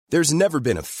There's never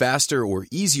been a faster or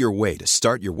easier way to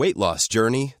start your weight loss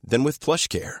journey than with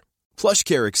PlushCare.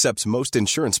 PlushCare accepts most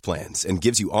insurance plans and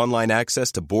gives you online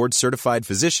access to board-certified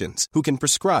physicians who can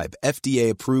prescribe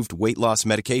FDA-approved weight loss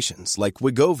medications like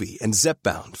Wegovy and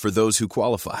Zepbound for those who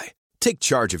qualify. Take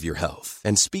charge of your health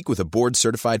and speak with a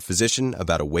board-certified physician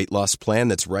about a weight loss plan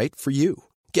that's right for you.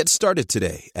 Get started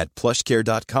today at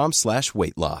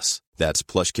plushcare.com/weight loss. That's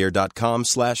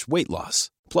plushcare.com/weight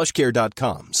loss.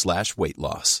 plushcare.com/weight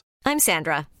loss. I'm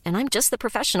Sandra, and I'm just the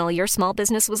professional your small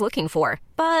business was looking for.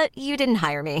 But you didn't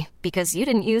hire me because you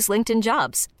didn't use LinkedIn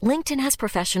Jobs. LinkedIn has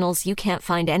professionals you can't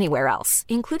find anywhere else,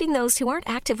 including those who aren't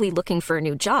actively looking for a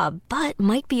new job, but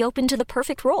might be open to the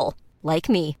perfect role, like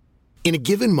me. In a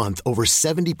given month, over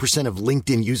 70% of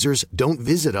LinkedIn users don't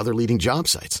visit other leading job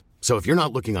sites. So if you're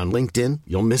not looking on LinkedIn,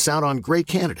 you'll miss out on great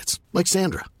candidates like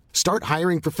Sandra. Start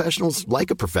hiring professionals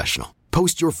like a professional.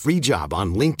 Post your free job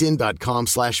on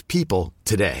linkedin.com/people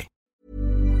today.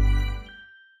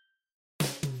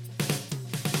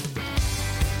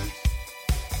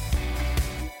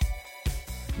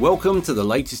 Welcome to the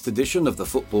latest edition of the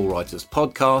Football Writers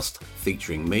Podcast,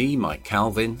 featuring me, Mike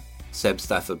Calvin, Seb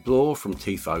Stafford-Bloor from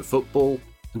Tifo Football,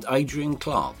 and Adrian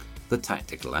Clark, the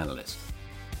tactical analyst.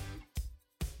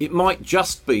 It might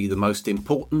just be the most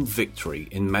important victory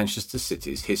in Manchester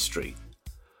City's history.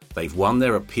 They've won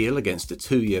their appeal against a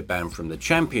 2-year ban from the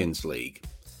Champions League.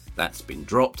 That's been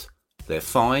dropped. Their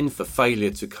fine for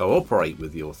failure to cooperate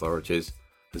with the authorities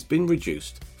has been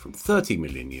reduced from €30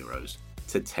 million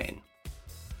to 10.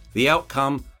 The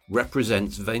outcome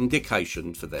represents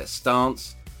vindication for their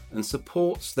stance and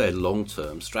supports their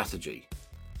long-term strategy.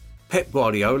 Pep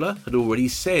Guardiola had already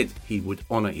said he would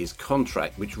honour his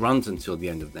contract, which runs until the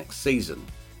end of next season.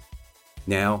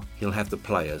 Now he'll have the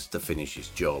players to finish his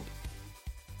job.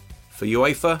 For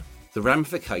UEFA, the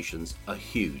ramifications are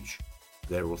huge.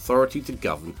 Their authority to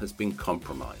govern has been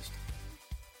compromised.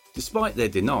 Despite their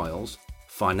denials,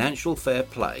 financial fair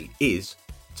play is,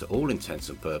 to all intents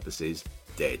and purposes,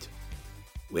 dead.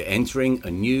 We're entering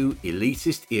a new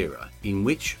elitist era in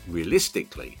which,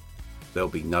 realistically, there'll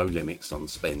be no limits on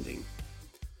spending.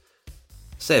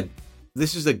 Seb,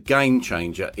 this is a game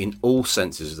changer in all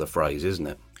senses of the phrase, isn't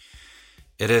it?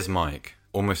 It is, Mike.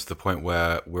 Almost to the point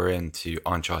where we're into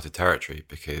uncharted territory,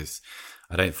 because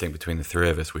I don't think between the three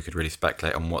of us we could really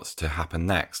speculate on what's to happen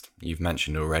next. You've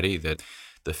mentioned already that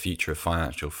the future of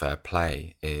financial fair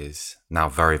play is now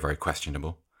very, very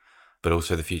questionable. But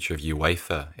also the future of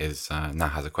UEFA is now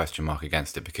has a question mark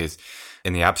against it, because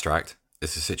in the abstract,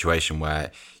 it's a situation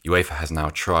where UEFA has now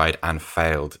tried and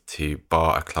failed to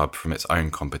bar a club from its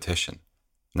own competition.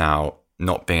 Now,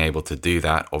 not being able to do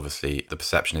that, obviously, the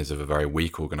perception is of a very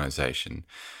weak organisation.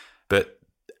 But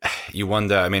you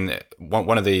wonder, I mean,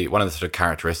 one of the sort of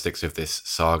characteristics of this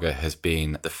saga has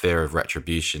been the fear of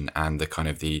retribution and the kind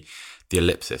of the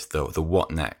ellipsis, the what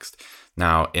next.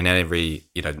 Now, in every,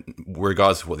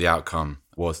 regardless of what the outcome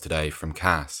was today from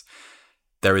CAS,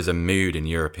 there is a mood in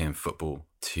European football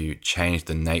to change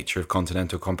the nature of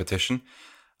continental competition.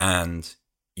 And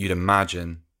you'd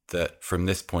imagine that from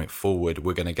this point forward,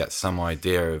 we're going to get some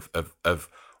idea of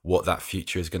what that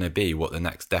future is going to be, what the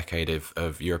next decade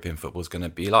of European football is going to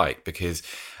be like, because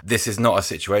this is not a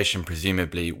situation,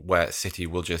 presumably, where City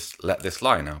will just let this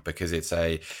lie now, because it's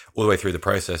all the way through the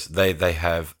process, they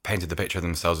have painted the picture of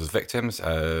themselves as victims,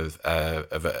 of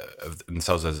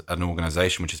themselves as an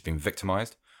organisation which has been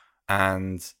victimised,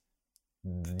 and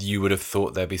you would have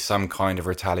thought there'd be some kind of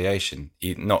retaliation,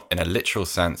 not in a literal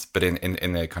sense, but in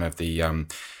the kind of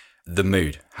the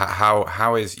mood.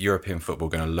 How is European football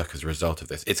going to look as a result of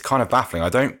this? It's kind of baffling. I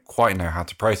don't quite know how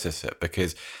to process it,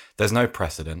 because there's no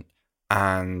precedent,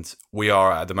 and we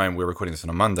are, at the moment, we're recording this on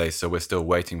a Monday, so we're still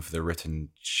waiting for the written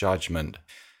judgment.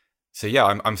 So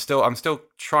yeah, I'm still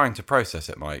trying to process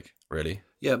it, Mike, really.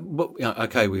 Yeah, but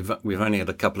okay, we've only had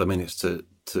a couple of minutes to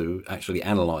actually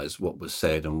analyse what was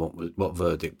said and what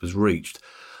verdict was reached.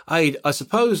 I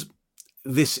suppose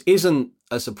this isn't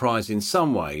a surprise in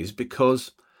some ways,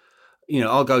 because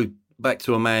I'll go back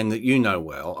to a man that you know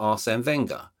well, Arsene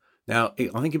Wenger. Now,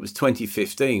 I think it was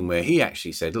 2015 where he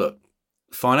actually said, look,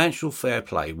 financial fair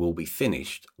play will be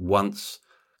finished once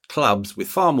clubs with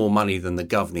far more money than the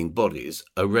governing bodies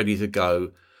are ready to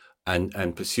go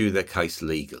and pursue their case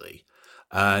legally.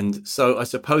 And so I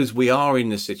suppose we are in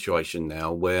this situation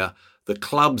now where the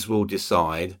clubs will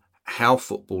decide how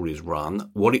football is run,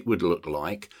 what it would look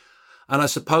like. And I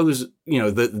suppose,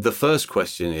 the first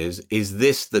question is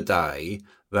this the day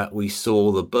that we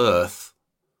saw the birth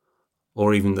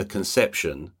or even the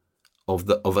conception of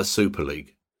a Super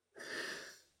League?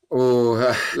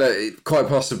 Look, quite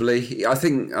possibly. I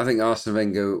think Arsene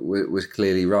Wenger was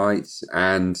clearly right,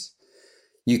 and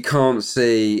you can't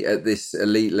see at this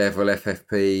elite level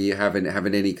FFP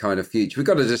having any kind of future. We've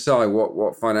got to decide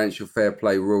what financial fair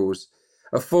play rules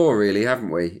are for, really, haven't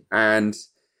we? And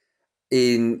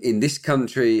in this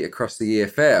country, across the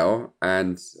EFL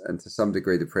and to some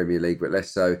degree the Premier League, but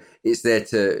less so,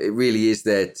 it really is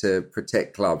there to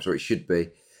protect clubs, or it should be.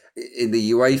 In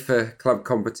the UEFA club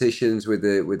competitions, with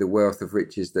the wealth of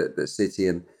riches that City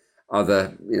and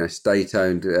other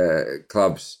state-owned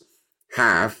clubs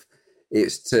have,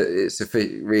 it's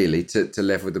really to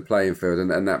level the playing field,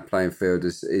 and that playing field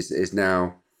is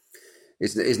now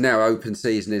open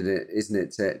season,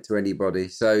 isn't it to anybody?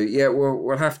 So yeah,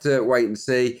 we'll have to wait and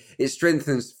see. It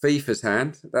strengthens FIFA's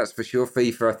hand, that's for sure.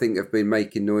 FIFA, I think, have been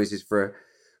making noises for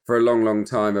a long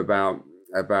time about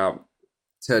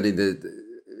turning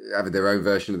having their own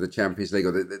version of the Champions League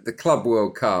or the Club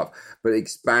World Cup, but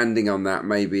expanding on that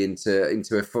maybe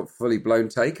into a fully blown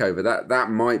takeover. That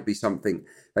might be something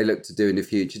they look to do in the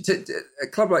future. A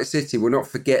club like City will not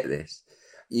forget this.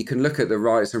 You can look at the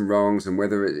rights and wrongs and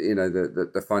whether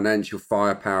the financial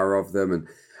firepower of them and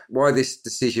why this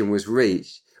decision was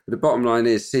reached. But the bottom line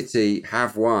is City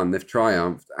have won, they've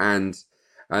triumphed, and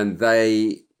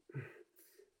they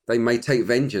may take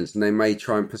vengeance, and they may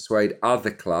try and persuade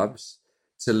other clubs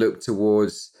to look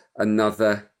towards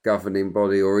another governing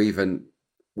body, or even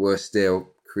worse still,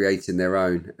 creating their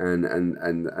own. And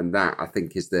that, I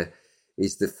think, is the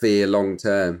fear long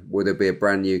term. Will there be a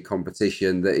brand new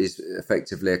competition that is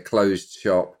effectively a closed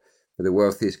shop for the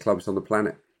wealthiest clubs on the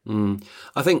planet?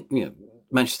 I think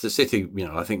Manchester City.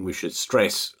 I think we should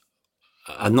stress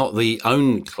are not the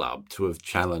only club to have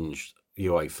challenged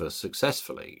UEFA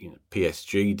successfully.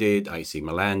 PSG did, AC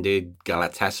Milan did,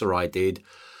 Galatasaray did.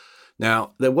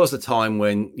 Now, there was a time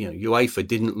when UEFA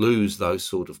didn't lose those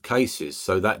sort of cases,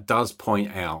 so that does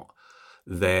point out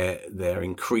their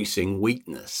increasing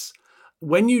weakness.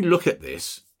 When you look at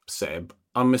this, Seb,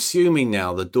 I'm assuming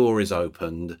now the door is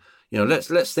opened.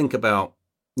 Let's think about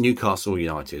Newcastle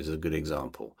United as a good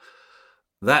example.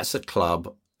 That's a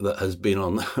club that has been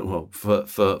on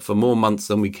for more months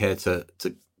than we care to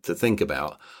think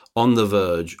about, on the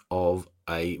verge of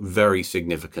a very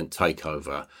significant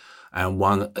takeover. And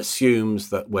one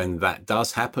assumes that when that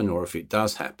does happen, or if it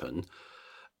does happen,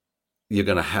 you're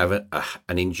going to have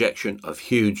an injection of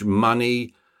huge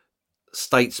money,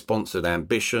 state-sponsored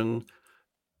ambition.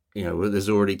 There's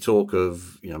already talk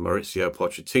of Mauricio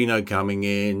Pochettino coming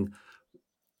in.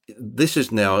 This is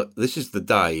the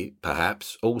day,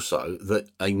 perhaps, also that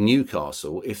a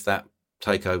Newcastle, if that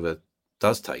takeover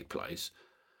does take place,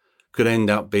 could end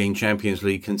up being Champions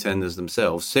League contenders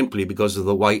themselves, simply because of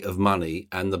the weight of money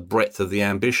and the breadth of the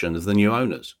ambition of the new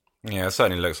owners. Yeah, it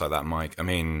certainly looks like that, Mike. I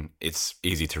mean, it's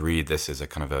easy to read this as a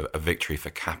kind of a victory for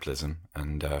capitalism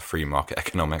and free market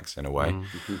economics in a way.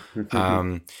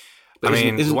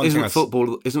 Isn't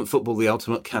football the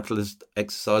ultimate capitalist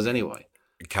exercise anyway?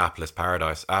 Capitalist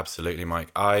paradise, absolutely,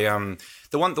 Mike. The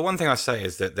one thing I say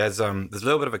is that there's a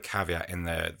little bit of a caveat in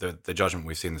the judgment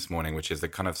we've seen this morning, which is that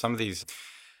kind of some of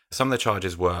the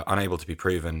charges were unable to be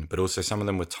proven, but also some of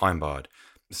them were time barred.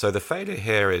 So the failure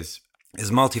here is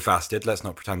multifaceted. Let's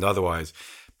not pretend otherwise.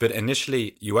 But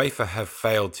initially, UEFA have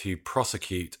failed to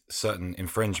prosecute certain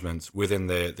infringements within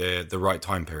the right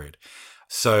time period.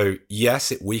 So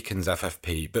yes, it weakens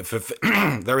FFP, but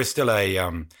there is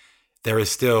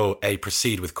still a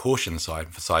proceed with caution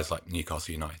side for sides like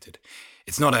Newcastle United.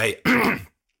 It's not a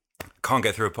can't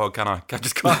get through a pod, can I? I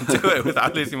just can't do it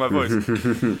without losing my voice.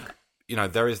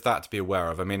 There is that to be aware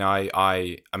of. I mean,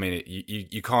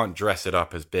 you can't dress it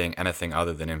up as being anything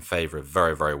other than in favour of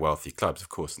very, very wealthy clubs. Of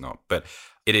course not. But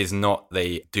it is not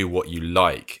the do what you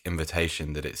like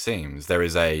invitation that it seems. There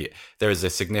is a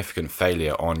significant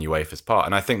failure on UEFA's part,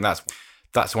 and I think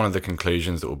that's one of the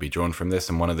conclusions that will be drawn from this.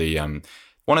 And one of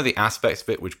the aspects of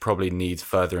it which probably needs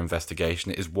further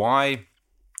investigation is why,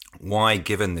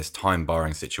 given this time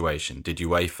barring situation, did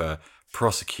UEFA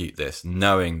prosecute this,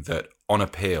 knowing that on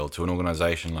appeal to an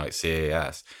organisation like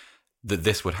CAS that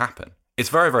this would happen? It's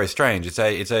very, very strange. It's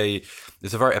a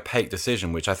very opaque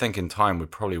decision, which I think in time would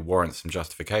probably warrant some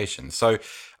justification. So,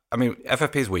 I mean,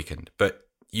 FFP is weakened, but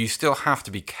you still have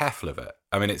to be careful of it.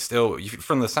 I mean, it's still,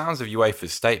 from the sounds of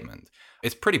UEFA's statement,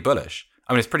 it's pretty bullish.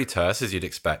 I mean, it's pretty terse, as you'd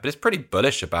expect, but it's pretty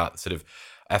bullish about sort of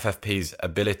FFP's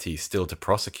ability still to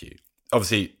prosecute.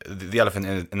 obviously the elephant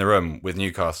in the room with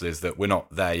Newcastle is that we're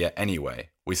not there yet anyway.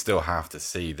 We still have to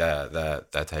see their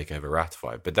takeover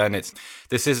ratified. But then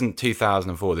this isn't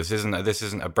 2004. This isn't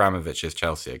Abramovich's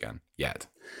Chelsea again yet.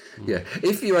 Yeah,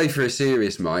 if UEFA are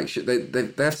serious, Mike,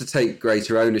 they have to take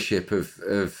greater ownership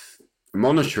of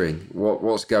monitoring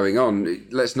what's going on.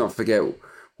 Let's not forget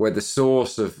where the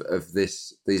source of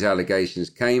these allegations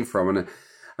came from,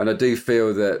 and I do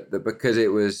feel that because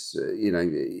it was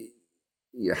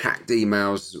hacked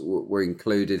emails were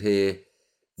included here,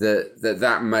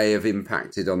 that may have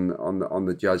impacted on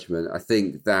the judgment. I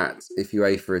think that if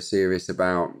UEFA are serious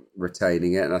about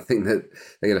retaining it, and I think that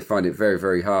they're going to find it very,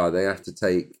 very hard, they have to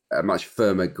take a much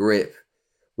firmer grip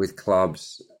with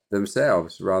clubs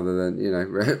themselves rather than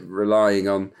relying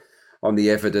on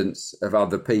the evidence of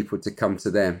other people to come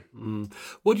to them.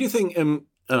 What do you think?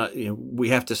 We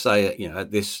have to say,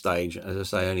 at this stage, as I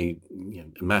say, only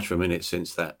a matter of minutes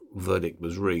since that verdict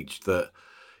was reached, that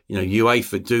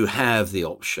UEFA do have the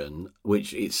option,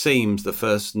 which it seems the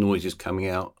first noises coming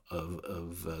out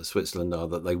of Switzerland are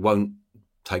that they won't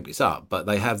take this up, but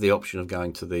they have the option of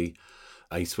going to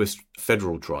a Swiss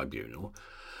federal tribunal.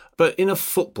 But in a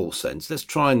football sense, let's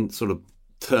try and sort of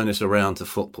turn this around to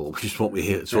football, which is what we're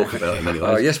here to talk about in many ways.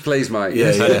 Oh, yes, please, mate.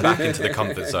 Yeah. Back into the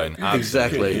comfort zone.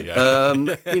 Absolutely.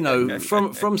 Exactly.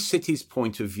 From City's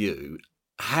point of view,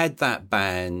 had that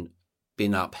ban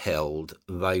been upheld,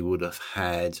 they would have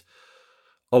had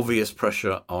obvious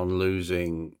pressure on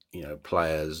losing,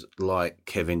 players like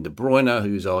Kevin De Bruyne,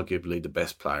 who's arguably the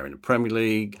best player in the Premier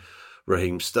League,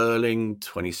 Raheem Sterling,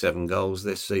 27 goals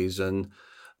this season,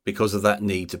 because of that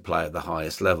need to play at the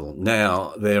highest level.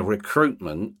 Now, their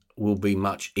recruitment will be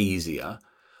much easier.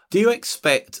 Do you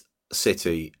expect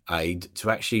City, Aid,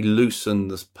 to actually loosen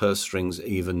the purse strings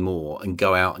even more and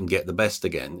go out and get the best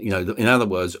again? In other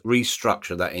words,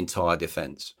 restructure that entire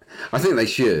defence. I think they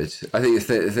should. I think if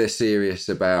they're serious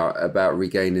about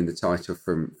regaining the title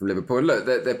from Liverpool. And look,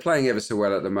 they're playing ever so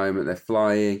well at the moment. They're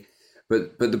flying.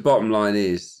 But the bottom line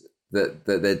is that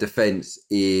their defence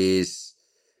is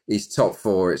top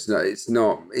four. It's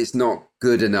not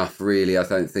good enough, really. I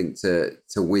don't think to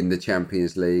win the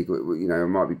Champions League. I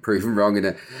might be proven wrong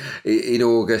in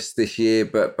August this year,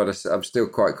 but I'm still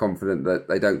quite confident that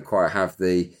they don't quite have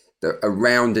a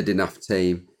rounded enough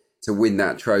team to win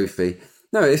that trophy.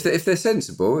 No, if they're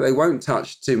sensible, they won't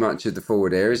touch too much of the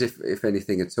forward areas, if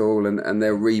anything at all, and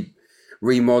they'll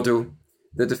remodel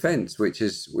the defence, which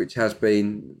has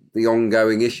been the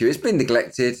ongoing issue. It's been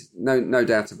neglected, no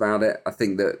doubt about it. I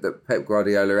think that Pep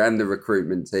Guardiola and the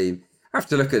recruitment team have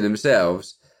to look at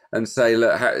themselves and say,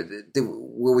 look,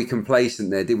 were we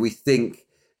complacent there? Did we think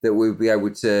that we'd be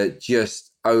able to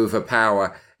just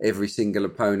overpower every single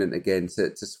opponent again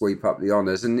to sweep up the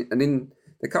honours? And in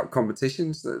the cup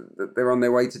competitions, they're on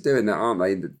their way to doing that, aren't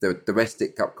they? The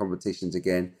domestic cup competitions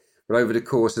again. But over the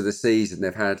course of the season,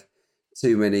 they've had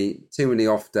too many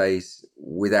off days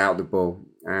without the ball,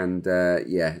 and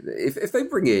if they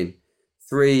bring in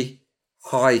 3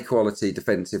 high quality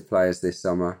defensive players this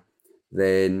summer,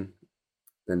 then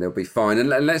they'll be fine. And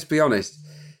let's be honest,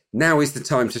 now is the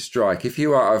time to strike. If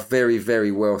you are a very,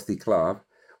 very wealthy club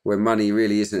where money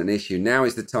really isn't an issue, now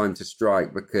is the time to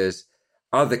strike, because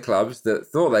other clubs that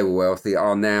thought they were wealthy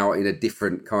are now in a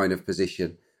different kind of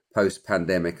position post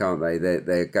pandemic, aren't they?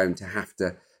 They're going to have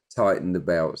to tighten the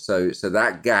belt. So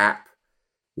that gap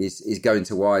is going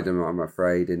to widen, I'm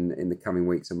afraid, in the coming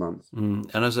weeks and months. And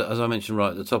as I mentioned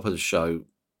right at the top of the show,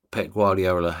 Pep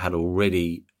Guardiola had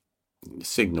already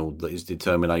signalled that his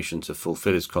determination to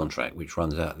fulfil his contract, which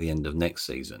runs out at the end of next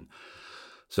season.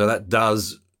 So that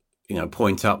does,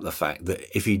 point up the fact that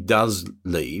if he does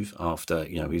leave after,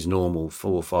 his normal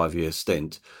 4 or 5 year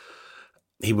stint,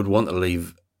 he would want to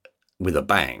leave with a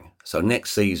bang. So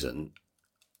next season,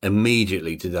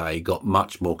 immediately today, got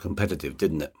much more competitive,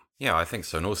 didn't it? Yeah, I think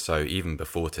so. And also, even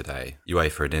before today,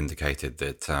 UEFA had indicated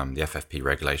that the FFP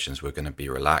regulations were going to be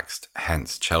relaxed,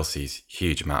 hence Chelsea's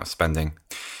huge amount of spending.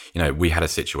 We had a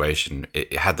situation,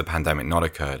 had the pandemic not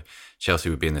occurred, Chelsea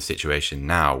would be in the situation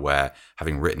now where,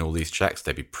 having written all these checks,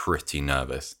 they'd be pretty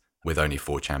nervous with only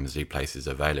 4 Champions League places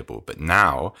available. But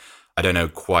now, I don't know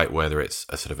quite whether it's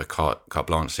a sort of a carte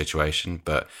blanche situation,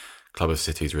 but Club of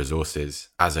City's resources,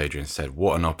 as Adrian said,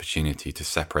 what an opportunity to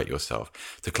separate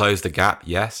yourself, to close the gap,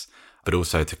 yes, but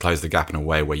also to close the gap in a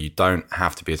way where you don't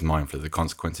have to be as mindful of the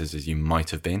consequences as you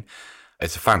might have been.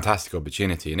 It's a fantastic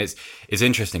opportunity, and it's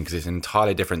interesting because it's an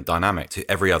entirely different dynamic to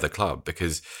every other club,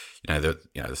 because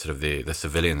the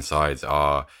civilian sides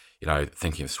are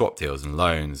thinking of swap deals and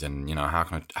loans, and how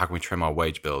can we trim our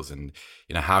wage bills, and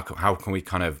how can we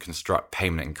kind of construct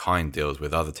payment in kind deals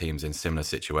with other teams in similar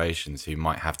situations who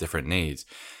might have different needs.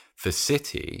 For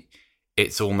City,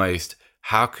 it's almost,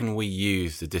 how can we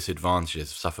use the disadvantages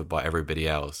suffered by everybody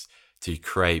else to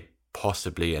create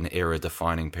possibly an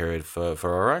era-defining period for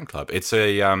our own club? It's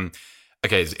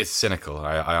it's cynical.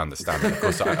 I understand it.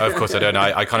 Of course I don't.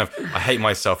 I hate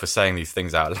myself for saying these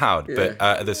things out loud, but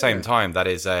at the same time,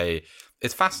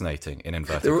 it's fascinating in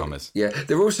inverted commas. Yeah,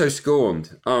 they're also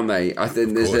scorned, aren't they? I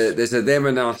think there's a them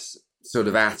and us sort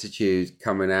of attitude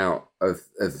coming out of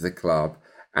the club,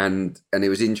 and it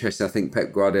was interesting. I think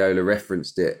Pep Guardiola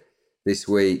referenced it this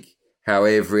week, how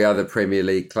every other Premier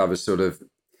League club has sort of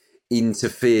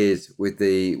interfered with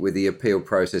the appeal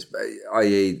process,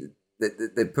 i.e.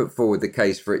 they put forward the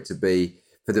case for the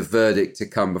verdict to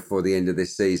come before the end of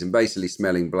this season, basically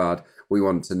smelling blood. We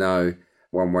want to know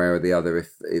one way or the other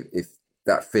if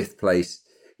that fifth place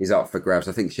is up for grabs.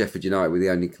 I think Sheffield United were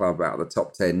the only club out of the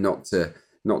top 10 not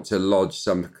to lodge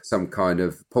some kind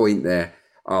of point there,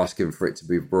 asking for it to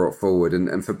be brought forward.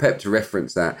 And for Pep to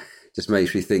reference that just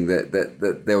makes me think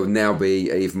that there will now be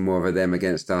even more of a them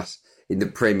against us in the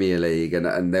Premier League,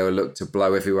 and they'll look to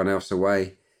blow everyone else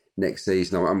away next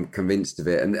season. I'm convinced of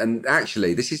it. And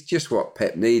actually, this is just what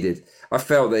Pep needed. I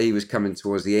felt that he was coming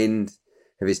towards the end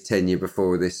of his tenure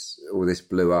before all this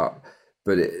blew up.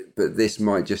 But this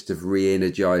might just have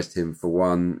re-energized him for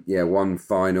one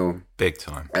final big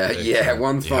time.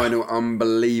 Final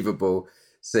unbelievable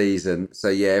season. So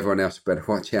everyone else better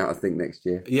watch out, I think, next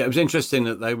year. Yeah, it was interesting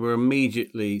that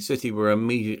City were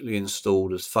immediately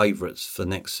installed as favourites for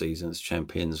next season's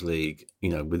Champions League,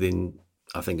 within,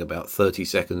 I think, about 30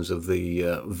 seconds of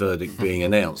the verdict being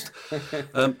announced.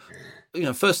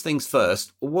 First things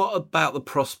first, what about the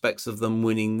prospects of them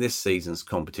winning this season's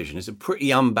competition? It's a pretty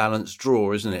unbalanced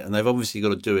draw, isn't it? And they've obviously got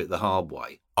to do it the hard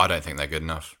way. I don't think they're good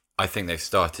enough. I think they've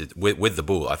started with the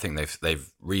ball. I think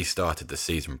they've restarted the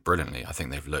season brilliantly. I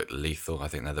think they've looked lethal. I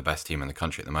think they're the best team in the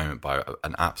country at the moment by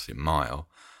an absolute mile.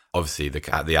 Obviously,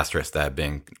 the asterisk there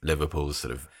being Liverpool's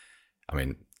sort of,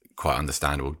 quite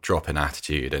understandable drop in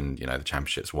attitude, and the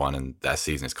Championship's won and their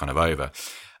season is kind of over.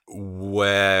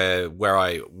 Where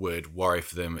I would worry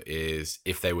for them is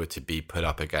if they were to be put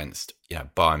up against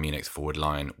Bayern Munich's forward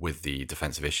line with the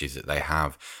defensive issues that they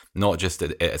have, not just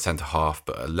at centre half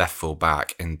but a left full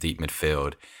back in deep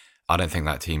midfield. I don't think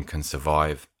that team can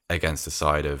survive against the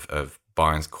side of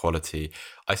Bayern's quality.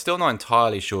 I'm still not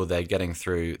entirely sure they're getting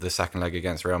through the second leg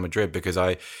against Real Madrid, because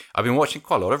I've been watching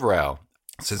quite a lot of Real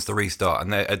since the restart,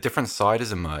 and a different side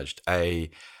has emerged.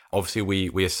 Obviously,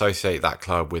 we associate that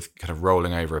club with kind of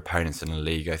rolling over opponents in La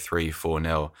Liga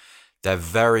 3-4-0. They're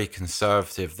very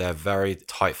conservative. They're very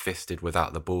tight-fisted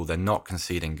without the ball. They're not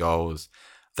conceding goals.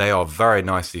 They are very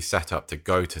nicely set up to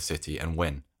go to City and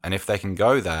win. And if they can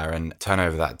go there and turn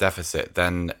over that deficit,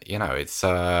 then, it's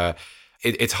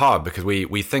hard, because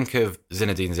we think of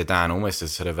Zinedine Zidane almost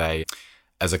as sort of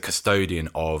as a custodian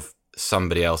of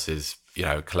somebody else's,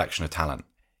 collection of talent.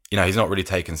 He's not really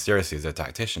taken seriously as a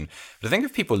tactician. But I think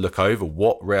if people look over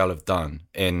what Real have done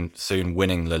in soon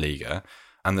winning La Liga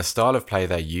and the style of play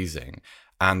they're using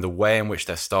and the way in which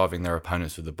they're starving their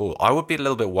opponents with the ball, I would be a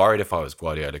little bit worried if I was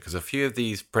Guardiola, because a few of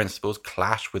these principles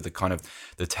clash with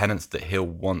the tenets that he'll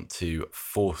want to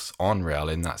force on Real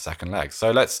in that second leg.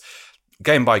 So let's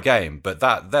game by game, but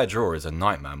their draw is a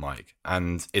nightmare, Mike.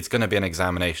 And it's going to be an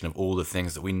examination of all the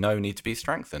things that we know need to be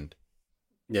strengthened.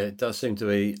 Yeah, it does seem to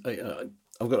be.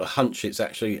 I've got a hunch it's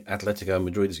actually Atletico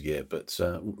Madrid's year, but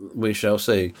we shall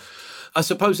see. I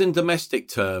suppose in domestic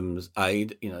terms,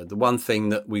 Aid, the one thing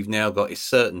that we've now got is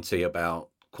certainty about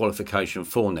qualification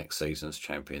for next season's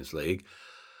Champions League.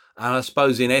 And I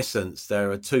suppose in essence, there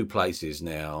are two places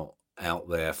now out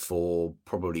there for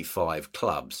probably 5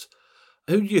 clubs.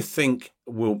 Who do you think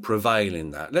will prevail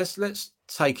in that? Let's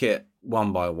take it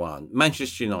one by one.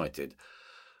 Manchester United,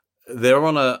 they're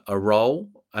on a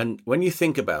roll. And when you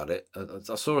think about it,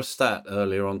 I saw a stat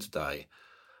earlier on today.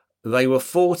 They were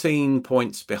 14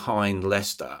 points behind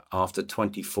Leicester after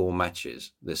 24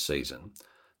 matches this season.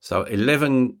 So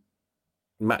 11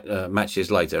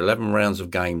 matches later, 11 rounds of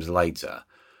games later,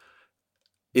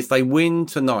 if they win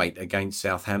tonight against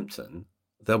Southampton,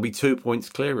 they'll be 2 points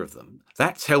clear of them.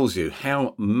 That tells you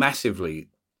how massively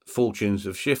fortunes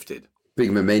have shifted.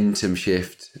 Big momentum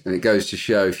shift. And it goes to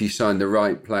show if you sign the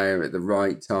right player at the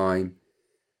right time,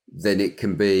 then it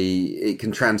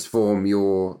can transform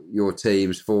your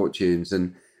team's fortunes.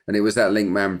 And it was that link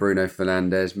man, Bruno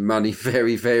Fernandes. Money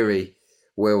very, very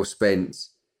well spent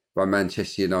by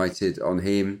Manchester United on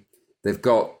him. They've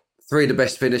got 3 of the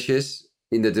best finishers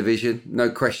in the division. No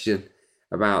question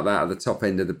about that at the top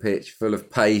end of the pitch, full of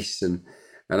pace and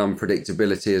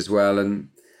unpredictability as well. And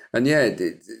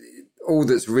all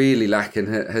that's really lacking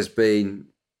has been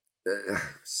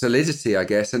solidity, I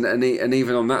guess, and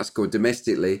even on that score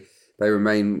domestically, they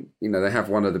remain. They have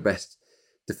one of the best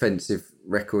defensive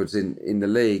records in the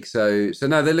league. So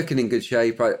no, they're looking in good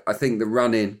shape. I think the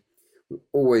run-in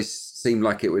always seemed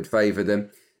like it would favour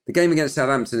them. The game against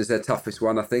Southampton is their toughest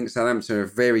one. I think Southampton are a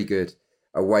very good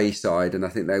away side, and I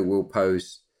think they will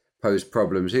pose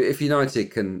problems. If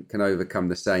United can overcome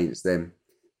the Saints, then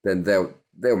they'll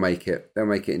make it. They'll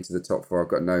make it into the top four. I've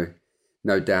got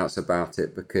no doubts about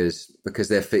it because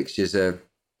their fixtures are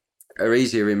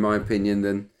easier in my opinion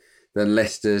than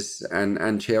Leicester's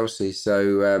and Chelsea.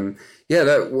 So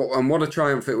and what a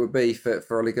triumph it would be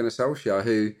for Ole Gunnar Solskjaer,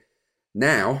 who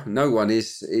now no one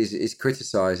is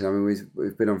criticising. I mean,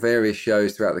 we've been on various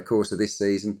shows throughout the course of this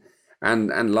season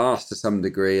and last to some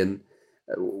degree, and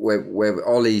where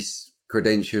Ole's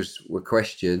credentials were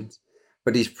questioned,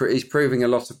 but he's proving a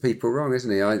lot of people wrong,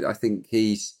 isn't he? I think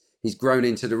he's grown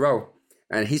into the role,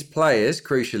 and his players,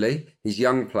 crucially, his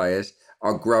young players,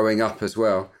 are growing up as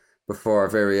well before our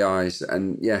very eyes,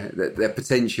 and their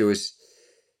potential is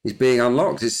being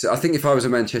unlocked. I think if I was a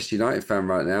Manchester United fan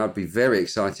right now, I'd be very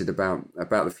excited about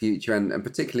the future and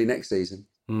particularly next season.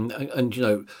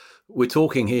 And we're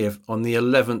talking here on the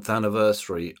 11th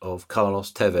anniversary of Carlos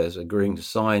Tevez agreeing to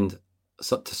sign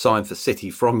for City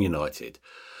from United.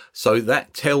 So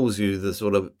that tells you the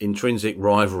sort of intrinsic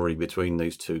rivalry between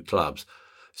these two clubs.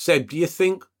 Seb, do you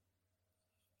think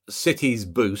City's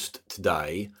boost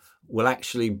today will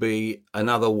actually be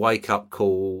another wake-up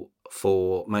call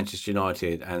for Manchester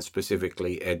United and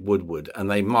specifically Ed Woodward, and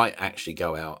they might actually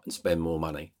go out and spend more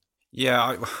money?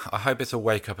 Yeah, I hope it's a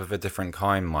wake-up of a different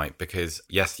kind, Mike, because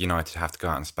yes, United have to go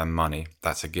out and spend money.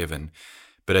 That's a given.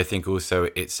 But I think also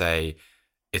it's a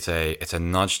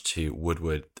nudge to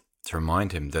Woodward to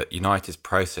remind him that United's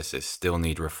processes still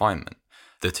need refinement.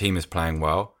 The team is playing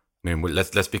well. I mean,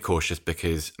 let's be cautious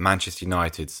because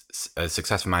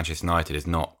success for Manchester United is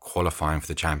not qualifying for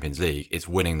the Champions League. It's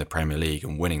winning the Premier League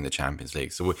and winning the Champions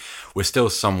League. So we're still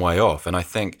some way off. And I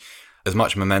think as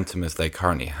much momentum as they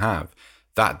currently have,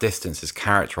 that distance is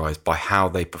characterised by how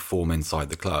they perform inside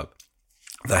the club.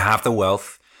 They have the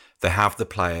wealth, they have the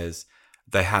players,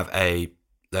 they have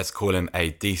let's call him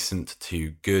a decent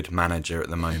to good manager at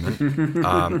the moment.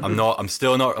 I'm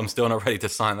still not ready to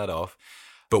sign that off.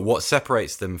 But what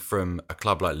separates them from a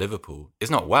club like Liverpool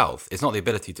is not wealth. It's not the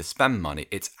ability to spend money.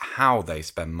 It's how they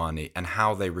spend money and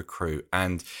how they recruit.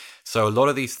 And so a lot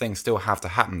of these things still have to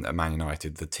happen at Man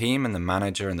United. The team and the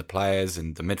manager and the players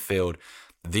and the midfield,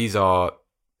 these are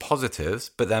positives,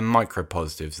 but they're micro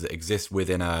positives that exist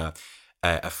within a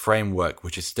framework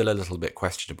which is still a little bit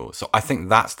questionable. So I think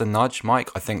that's the nudge, Mike.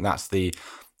 I think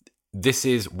this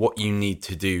is what you need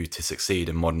to do to succeed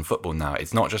in modern football now.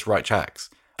 It's not just write checks,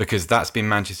 because that's been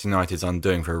Manchester United's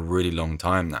undoing for a really long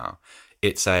time now.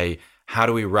 It's how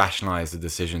do we rationalise the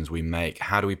decisions we make?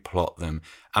 How do we plot them?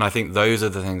 And I think those are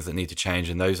the things that need to change,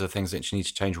 and those are the things that need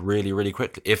to change really, really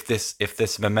quickly if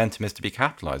this momentum is to be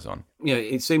capitalised on.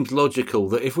 It seems logical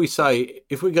that if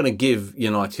we're going to give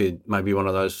United maybe one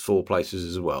of those four places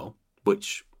as well,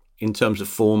 which in terms of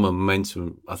form and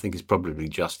momentum I think is probably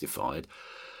justified,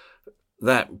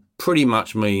 that pretty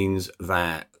much means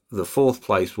that the fourth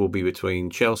place will be between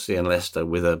Chelsea and Leicester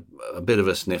with a bit of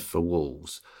a sniff for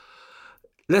Wolves.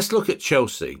 Let's look at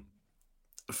Chelsea.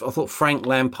 I thought Frank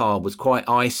Lampard was quite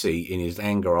icy in his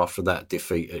anger after that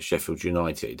defeat at Sheffield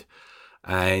United.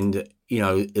 And,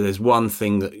 there's one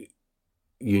thing that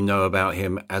you know about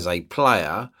him as a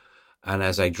player and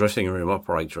as a dressing room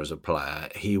operator as a player.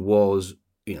 He was,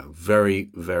 very,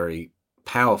 very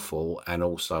powerful and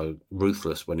also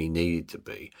ruthless when he needed to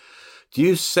be. Do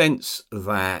you sense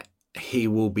that he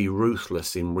will be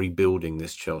ruthless in rebuilding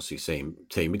this Chelsea team?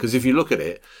 Because if you look at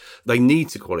it, they need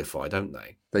to qualify, don't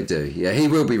they? They do, yeah. He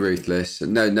will be ruthless,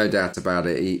 no doubt about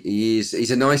it. He's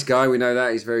a nice guy, we know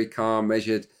that. He's very calm,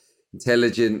 measured,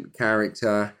 intelligent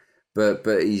character, but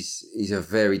he's a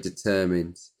very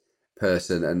determined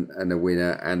person and a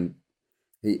winner. And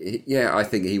I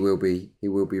think he will be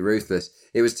ruthless.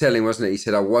 It was telling, wasn't it? He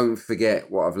said, "I won't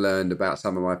forget what I've learned about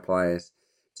some of my players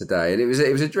today," and it was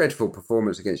a dreadful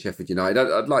performance against Sheffield United.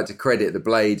 I'd like to credit the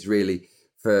Blades really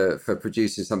for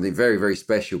producing something very, very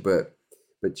special, but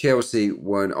Chelsea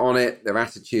weren't on it. Their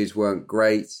attitudes weren't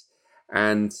great,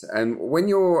 and when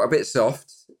you're a bit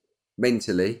soft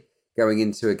mentally going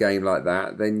into a game like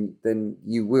that, then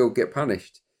you will get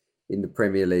punished in the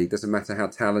Premier League. Doesn't matter how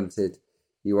talented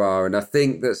you are, and I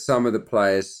think that some of the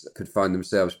players could find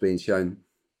themselves being shown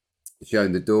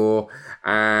the door,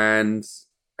 and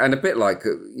a bit like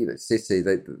City,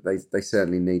 they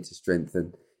certainly need to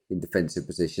strengthen in defensive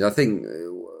position. I think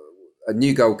a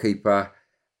new goalkeeper,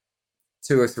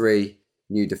 2 or 3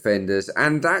 new defenders.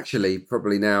 And actually,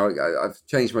 probably now, I've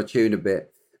changed my tune a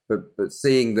bit, but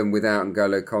seeing them without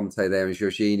N'Golo Conte there and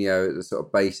Jorginho at the sort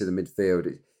of base of the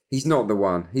midfield, he's not the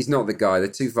one. He's not the guy. They're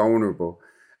too vulnerable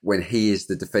when he is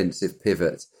the defensive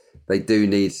pivot. They do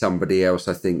need somebody else,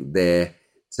 I think, there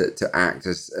to act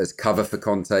as cover for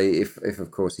Conte if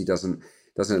of course he doesn't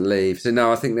leave. So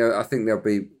no, I think there'll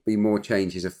be more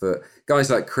changes afoot. Guys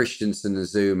like Christensen and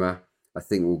Zuma, I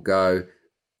think, will go.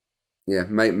 Yeah,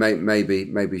 maybe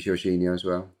Jorginho as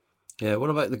well. Yeah, what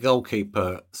about the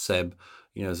goalkeeper, Seb?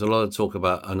 There's a lot of talk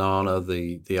about Onana,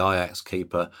 the Ajax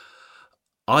keeper.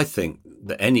 I think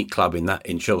that any club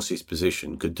in Chelsea's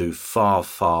position could do far,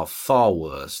 far, far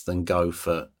worse than go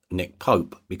for Nick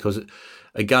Pope, because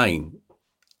again,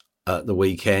 at the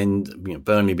weekend,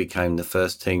 Burnley became the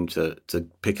first team to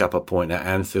pick up a point at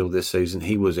Anfield this season.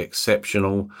 He was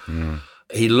exceptional.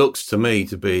 He looks to me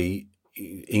to be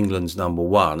England's number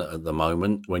one at the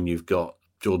moment, when you've got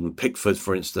Jordan Pickford,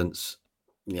 for instance,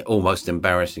 almost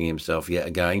embarrassing himself yet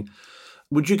again.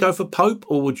 Would you go for Pope,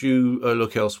 or would you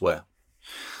look elsewhere?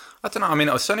 I don't know. I mean,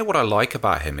 certainly what I like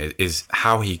about him is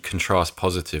how he contrasts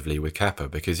positively with Kepa,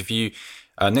 because if you...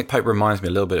 Nick Pope reminds me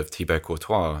a little bit of Thibaut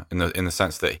Courtois in the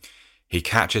sense that he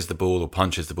catches the ball or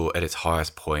punches the ball at its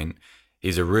highest point.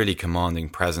 He's a really commanding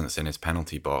presence in his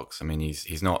penalty box. I mean,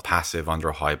 he's not passive under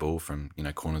a high ball from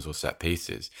corners or set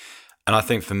pieces. And I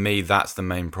think for me, that's the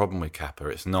main problem with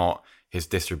Kepa. It's not his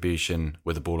distribution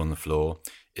with the ball on the floor.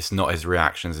 It's not his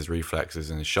reactions, his reflexes,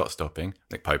 and his shot stopping.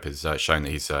 Nick Pope has shown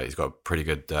that he's got a pretty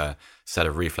good set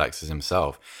of reflexes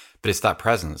himself. But it's that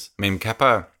presence. I mean,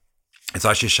 Kepa... It's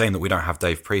actually a shame that we don't have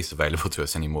Dave Priest available to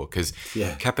us anymore, because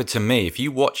Kepa, to me, if you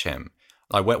watch him,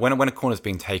 like when a corner's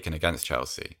being taken against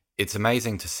Chelsea, it's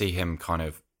amazing to see him kind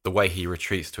of, the way he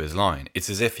retreats to his line. It's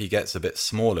as if he gets a bit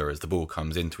smaller as the ball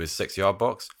comes into his 6-yard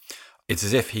box. It's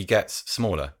as if he gets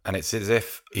smaller, and it's as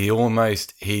if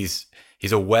he's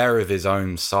aware of his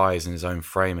own size and his own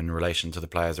frame in relation to the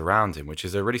players around him, which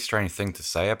is a really strange thing to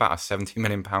say about a £70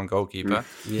 million goalkeeper.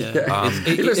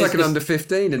 He looks like an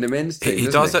under-15 in the men's team. He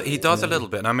does a little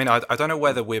bit. And I mean, I don't know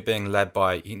whether we're being led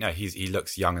by, he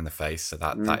looks young in the face, so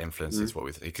that influences what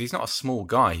we think. Because he's not a small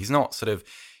guy. He's not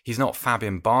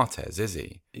Fabian Barthez, is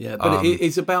he? Yeah, but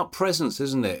it's about presence,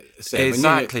 isn't it, Seb?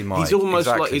 Exactly, Mike.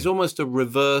 He's almost a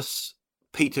reverse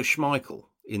Peter Schmeichel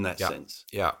in that sense.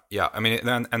 Yeah. I mean,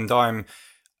 and I'm,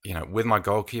 with my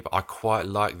goalkeeper, I quite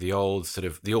like the old sort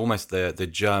of the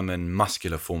German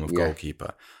muscular form of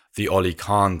goalkeeper, the Oli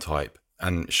Kahn type,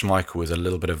 and Schmeichel was a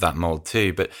little bit of that mold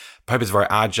too. But Pope is very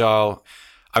agile.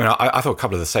 I mean, I thought a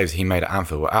couple of the saves he made at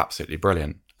Anfield were absolutely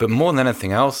brilliant. But more than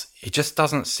anything else, he just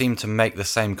doesn't seem to make the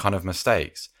same kind of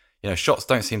mistakes. Shots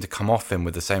don't seem to come off him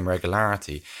with the same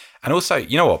regularity. And also,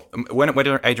 you know what? When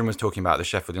Adrian was talking about the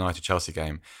Sheffield United-Chelsea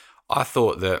game, I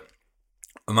thought that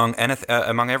among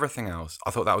everything else,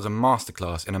 I thought that was a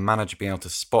masterclass in a manager being able to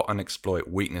spot and exploit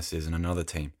weaknesses in another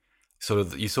team.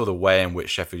 You saw the way in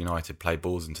which Sheffield United played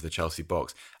balls into the Chelsea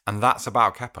box, and that's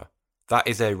about Kepa. That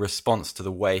is a response to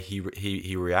the way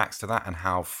he reacts to that and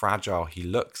how fragile he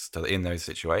looks in those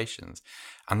situations.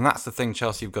 And that's the thing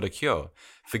Chelsea have got to cure.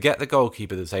 Forget the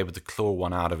goalkeeper that's able to claw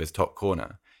one out of his top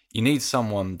corner. You need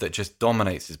someone that just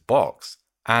dominates his box.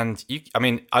 And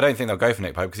I don't think they'll go for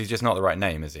Nick Pope because he's just not the right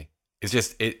name, is he? It's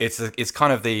just it's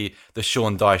kind of the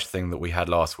Sean Dyche thing that we had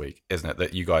last week, isn't it?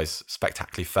 That you guys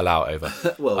spectacularly fell out over.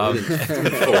 Well, we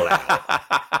didn't fall out.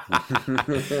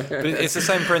 But it's the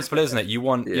same principle, isn't it? You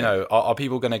want, are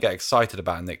people going to get excited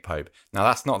about Nick Pope? Now,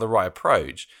 that's not the right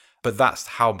approach, but that's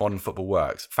how modern football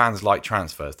works. Fans like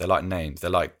transfers, they like names, they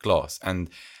like gloss,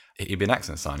 and he'd be an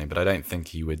excellent signing, but I don't think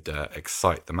he would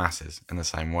excite the masses in the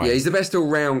same way. Yeah, he's the best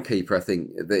all-round keeper, I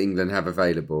think, that England have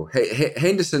available.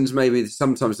 Henderson's maybe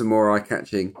sometimes the more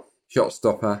eye-catching shot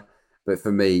stopper, but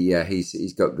for me,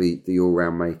 he's got the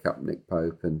all-round makeup, Nick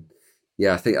Pope, and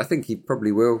I think he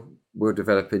probably will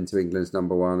develop into England's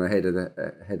number one ahead of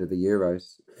the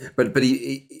Euros. But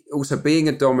he also, being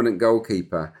a dominant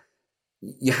goalkeeper,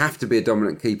 you have to be a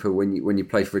dominant keeper when you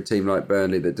play for a team like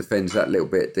Burnley that defends that little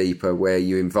bit deeper, where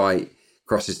you invite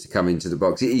crosses to come into the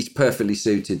box. He's perfectly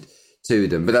suited to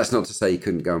them, but that's not to say he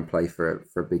couldn't go and play for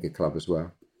a bigger club as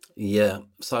well. Yeah,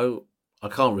 so I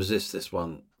can't resist this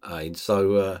one, Aid.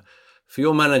 So for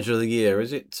your manager of the year,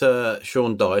 is it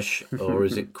Sean Dyche or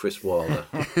is it Chris Wilder?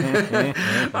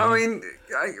 I mean,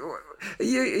 are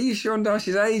you Sean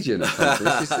Dyche's agent?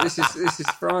 This is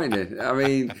frightening. I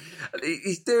mean,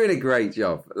 he's doing a great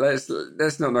job. Let's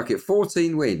not knock it.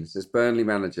 14 wins as Burnley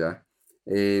manager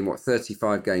in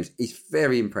 35 games. It's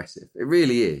very impressive. It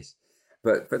really is.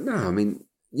 But no, I mean,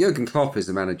 Jurgen Klopp is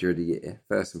the manager of the year,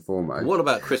 first and foremost. What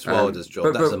about Chris Wilder's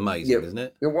job? That's amazing, isn't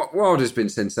it? Wilder's been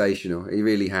sensational. He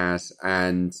really has.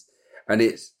 And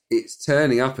it's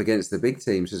turning up against the big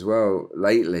teams as well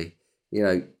lately.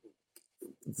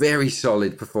 Very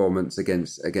solid performance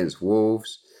against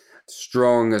Wolves.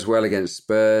 Strong as well against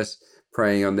Spurs,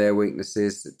 preying on their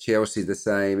weaknesses. Chelsea the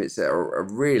same. It's a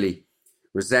really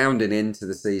resounding end to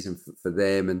the season for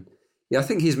them. And I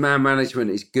think his man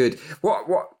management is good. What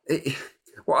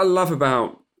I love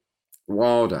about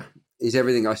Wilder is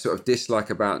everything I sort of dislike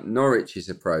about Norwich's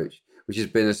approach, which has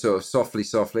been a sort of softly,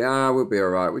 we'll be all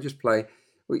right. We'll just play.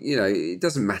 It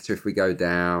doesn't matter if we go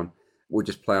down. We'll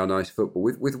just play our nice football.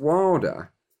 With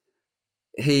Wilder,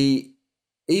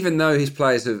 even though his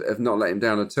players have not let him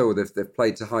down at all, they've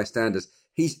played to high standards,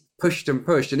 he's pushed and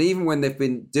pushed. And even when they've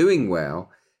been doing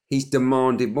well, he's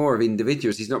demanded more of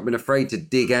individuals. He's not been afraid to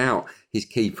dig out his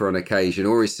keeper on occasion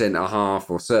or his centre-half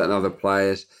or certain other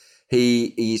players.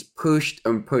 He's pushed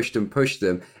and pushed and pushed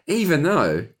them, even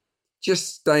though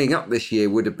just staying up this year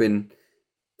would have been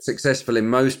successful in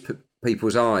most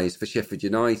people's eyes for Sheffield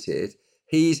United.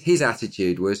 His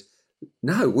attitude was,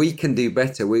 no, we can do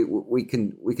better. We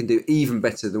can do even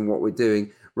better than what we're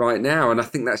doing right now. And I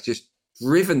think that's just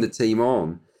driven the team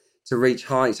on to reach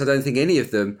heights I don't think any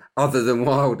of them, other than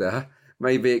Wilder,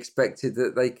 maybe expected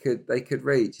that they could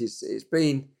reach. It's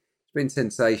been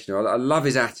sensational. I love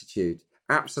his attitude.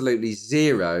 Absolutely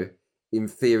zero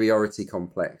inferiority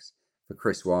complex for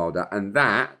Chris Wilder, and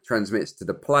that transmits to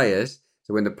the players.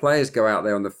 So when the players go out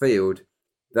there on the field,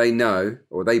 they know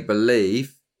or they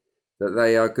believe that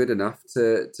they are good enough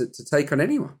to take on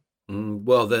anyone.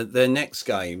 Well, their next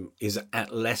game is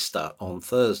at Leicester on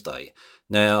Thursday.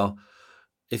 Now,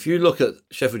 if you look at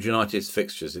Sheffield United's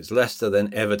fixtures, it's Leicester,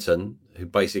 then Everton, who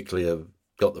basically have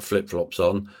got the flip-flops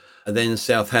on, and then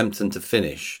Southampton to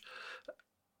finish.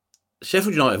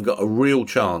 Sheffield United have got a real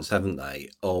chance, haven't they,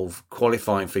 of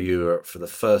qualifying for Europe for the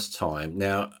first time.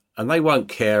 Now, and they won't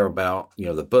care about,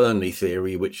 the Burnley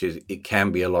theory, which is it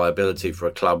can be a liability for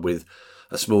a club with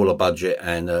a smaller budget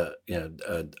and a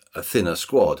thinner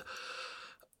squad.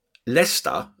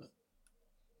 Leicester,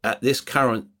 at this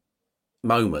current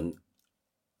moment,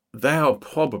 they are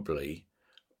probably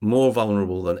more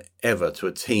vulnerable than ever to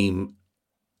a team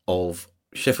of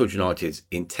Sheffield United's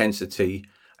intensity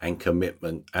and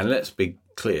commitment, and let's be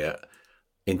clear,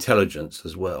 intelligence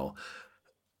as well.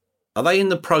 Are they in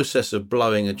the process of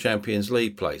blowing a Champions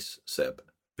League place, Seb?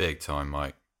 Big time,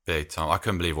 Mike. Big time. I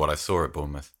couldn't believe what I saw at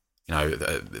Bournemouth.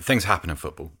 Things happen in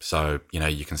football. So,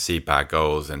 you can see bad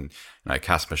goals, and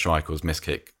Kasper Schmeichel's miss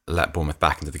kick let Bournemouth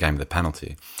back into the game with a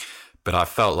penalty. But I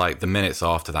felt like the minutes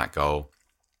after that goal,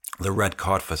 the red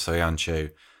card for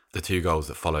Soyuncu, the two goals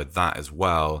that followed that as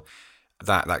well,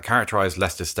 that characterised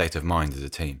Leicester's state of mind as a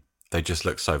team. They just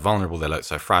looked so vulnerable, they looked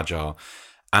so fragile,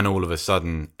 and all of a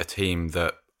sudden, a team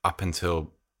that up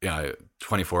until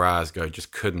 24 hours ago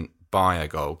just couldn't buy a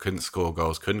goal, couldn't score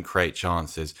goals, couldn't create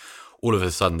chances, all of a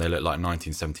sudden they looked like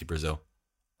 1970 Brazil.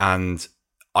 And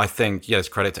I think, it's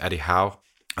credit to Eddie Howe.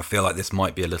 I feel like this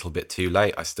might be a little bit too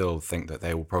late. I still think that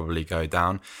they will probably go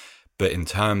down. But in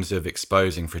terms of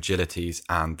exposing fragilities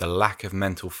and the lack of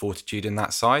mental fortitude in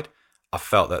that side, I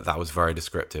felt that was very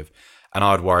descriptive. And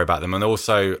I would worry about them. And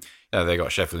also, they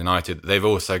got Sheffield United. They've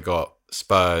also got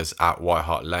Spurs at White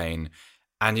Hart Lane.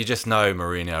 And you just know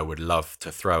Mourinho would love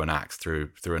to throw an axe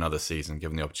through another season,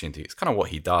 given the opportunity. It's kind of what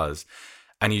he does.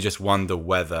 And you just wonder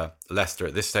whether Leicester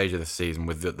at this stage of the season,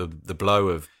 with the blow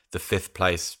of the fifth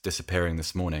place disappearing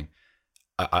this morning,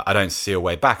 I don't see a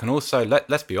way back. And also,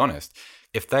 let's be honest,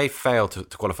 if they fail to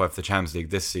qualify for the Champions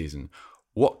League this season,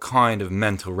 what kind of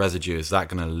mental residue is that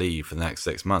going to leave for the next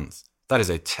 6 months?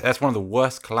 That's one of the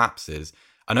worst collapses.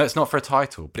 I know it's not for a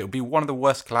title, but it would be one of the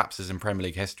worst collapses in Premier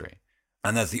League history.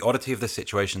 And there's the oddity of the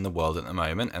situation in the world at the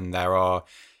moment, and there are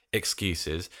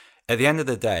excuses. At the end of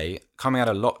the day, coming out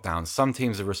of lockdown, some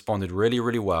teams have responded really,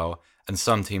 really well, and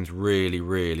some teams really,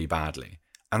 really badly.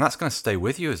 And that's going to stay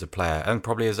with you as a player and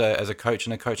probably as a coach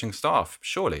and a coaching staff,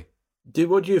 surely.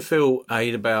 What do you feel,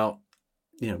 Aid, about,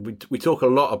 we talk a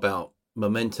lot about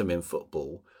momentum in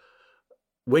football.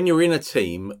 When you're in a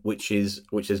team which has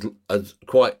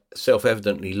quite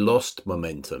self-evidently lost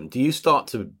momentum, do you start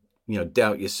to,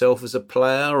 doubt yourself as a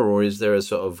player, or is there a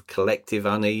sort of collective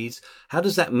unease? How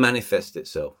does that manifest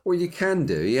itself? Well, you can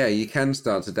do, yeah. You can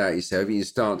start to doubt yourself. You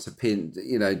start to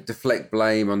deflect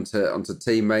blame onto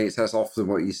teammates. That's often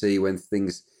what you see when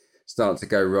things start to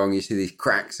go wrong. You see these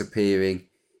cracks appearing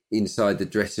inside the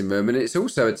dressing room, and it's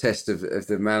also a test of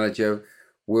the manager.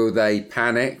 Will they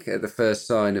panic at the first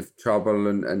sign of trouble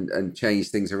and change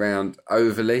things around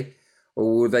overly?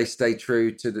 or will they stay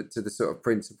true to the sort of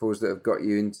principles that have got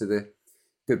you into the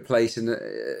good place? And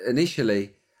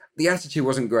initially, the attitude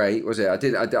wasn't great, was it? I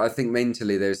think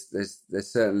mentally there's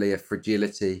certainly a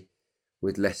fragility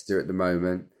with Leicester at the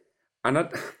moment, and I'm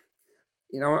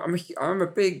a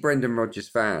big Brendan Rodgers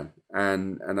fan,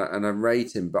 and I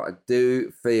rate him, but I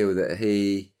do feel that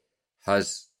he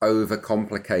has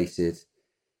overcomplicated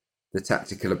the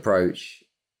tactical approach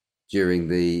during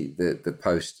the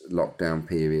post-lockdown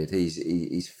period.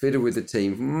 He's fiddled with the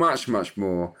team much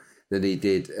more than he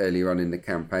did earlier on in the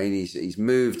campaign. He's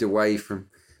moved away from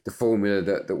the formula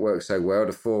that works so well,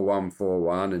 the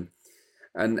 4-1-4-1,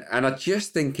 and I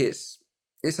just think it's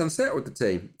unsettled the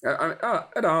team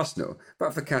at Arsenal.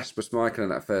 But for Kasper Schmeichel in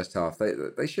that first half,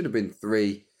 they should have been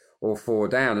 3 or 4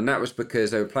 down, and that was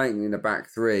because they were playing in a back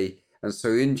three, and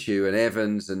Soyuncu and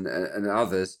Evans and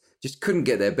others just couldn't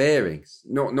get their bearings.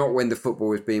 Not when the football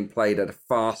was being played at a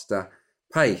faster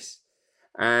pace,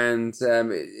 and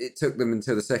it took them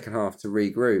until the second half to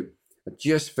regroup. I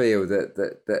just feel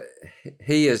that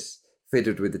he has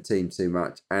fiddled with the team too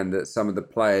much, and that some of the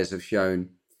players have shown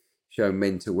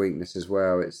mental weakness as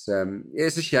well. It's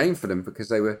a shame for them because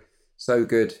they were so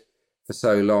good for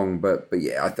so long. But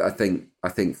yeah, I think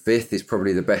fifth is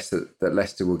probably the best that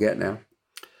Leicester will get now.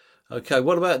 Okay,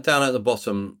 what about down at the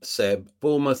bottom, Seb?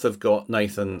 Bournemouth have got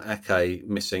Nathan Ake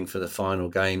missing for the final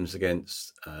games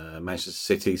against Manchester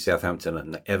City, Southampton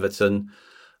and Everton.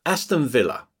 Aston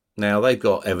Villa. Now, they've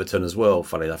got Everton as well,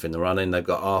 funny enough, in the running. They've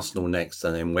got Arsenal next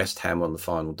and then West Ham on the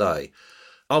final day.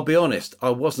 I'll be honest,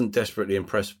 I wasn't desperately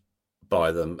impressed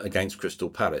by them against Crystal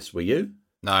Palace. Were you?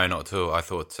 No, not at all. I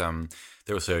thought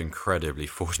they were so incredibly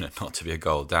fortunate not to be a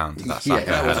goal down to that Saka.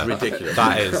 That was ridiculous.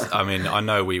 That is, I mean, I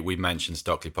know we mentioned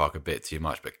Stockley Park a bit too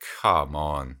much, but come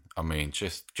on. I mean,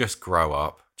 just grow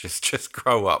up. Just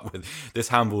grow up. With this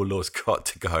handball law's got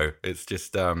to go. It's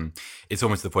just it's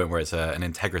almost to the point where it's an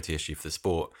integrity issue for the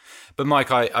sport. But Mike,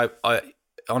 I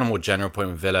on a more general point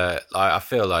with Villa, I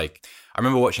feel like I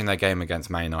remember watching their game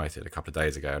against Man United a couple of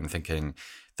days ago and thinking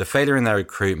the failure in their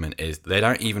recruitment is they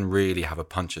don't even really have a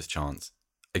puncher's chance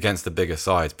against the bigger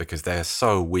sides because they're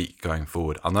so weak going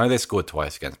forward. I know they scored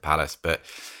twice against Palace, but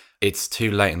it's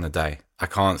too late in the day. I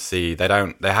can't see they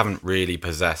haven't really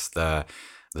possessed the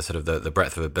sort of the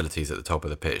breadth of abilities at the top of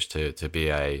the pitch to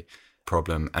be a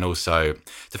problem. And also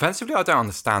defensively, I don't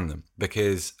understand them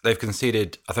because they've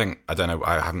conceded, I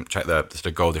haven't checked the sort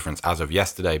of goal difference as of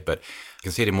yesterday, but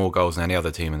conceded more goals than any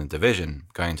other team in the division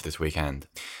going into this weekend.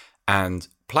 And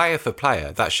player for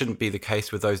player, that shouldn't be the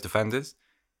case with those defenders.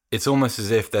 It's almost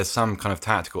as if there's some kind of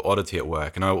tactical oddity at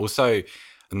work. And I also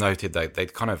noted that they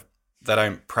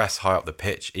don't press high up the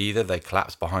pitch either. They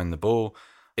collapse behind the ball.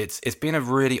 It's been a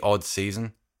really odd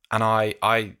season. And I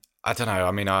don't know.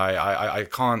 I mean, I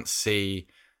can't see.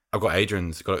 I've got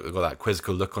Adrian's got that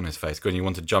quizzical look on his face. Go on, you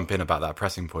wanted to jump in about that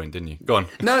pressing point, didn't you? Go on.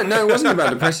 No, it wasn't about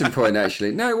the pressing point,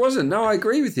 actually. No, it wasn't. No, I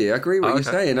agree with you. I agree with what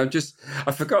you're saying.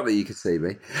 I forgot that you could see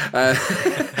me.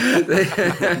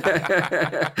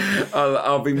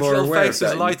 I'll be more aware of that. His face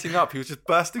was lighting up. He was just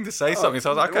bursting to say something. So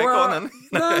I was like, okay, go on then.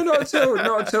 No, not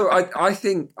at all. I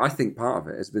think part of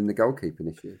it has been the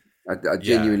goalkeeping issue. I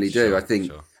genuinely do. Sure,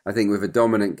 I think with a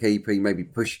dominant keeper, you maybe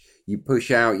push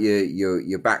out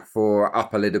your back four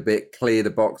up a little bit, clear the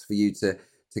box for you to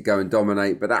go and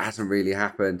dominate. But that hasn't really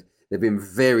happened. They've been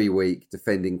very weak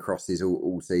defending crosses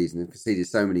all season and conceded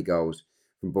so many goals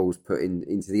from balls put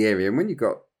into the area. And when you've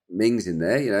got Mings in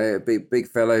there, a big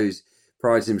fellow who's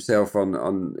prides himself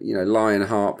on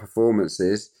Lionheart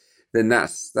performances, then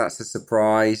that's a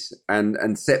surprise.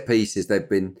 And set pieces, they've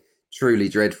been truly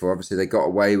dreadful. Obviously, they got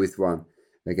away with one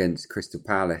against Crystal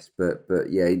Palace, but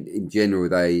yeah, in general,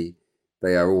 they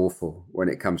are awful when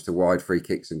it comes to wide free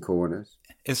kicks and corners.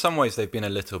 In some ways, they've been a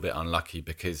little bit unlucky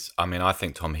because, I mean, I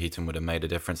think Tom Heaton would have made a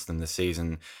difference in the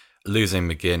season. Losing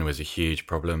McGinn was a huge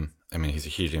problem. I mean, he's a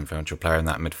hugely influential player in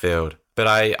that midfield. But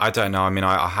I don't know. I mean,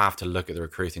 I have to look at the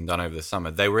recruiting done over the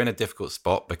summer. They were in a difficult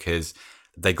spot because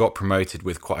they got promoted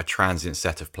with quite a transient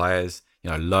set of players,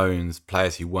 loans,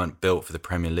 players who weren't built for the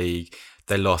Premier League.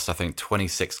 They lost, I think,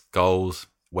 26 goals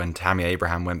when Tammy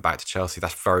Abraham went back to Chelsea.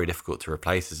 That's very difficult to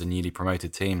replace as a newly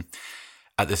promoted team.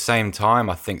 At the same time,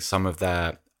 I think some of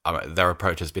their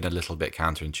approach has been a little bit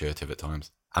counterintuitive at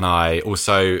times. And I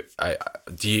also, at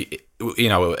the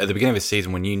beginning of the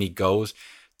season when you need goals,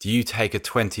 do you take a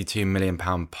 £22 million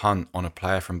punt on a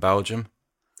player from Belgium?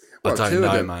 Well, I don't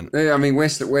know, man. I mean,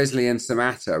 Wesley and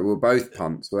Samatta were both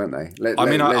punts, weren't they?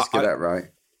 Let's get that right.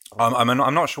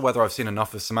 I'm not sure whether I've seen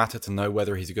enough of Samatta to know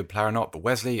whether he's a good player or not. But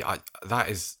Wesley, you're going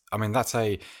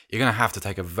to have to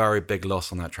take a very big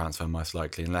loss on that transfer, most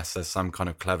likely, unless there's some kind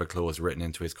of clever clause written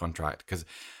into his contract. Because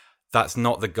that's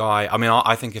not the guy. I mean,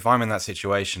 I think if I'm in that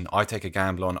situation, I take a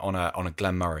gamble on a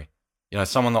Glenn Murray. You know,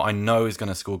 someone that I know is going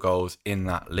to score goals in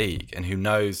that league and who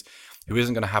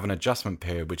isn't going to have an adjustment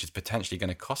period, which is potentially going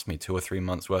to cost me 2 or 3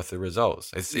 months worth of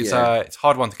results. It's a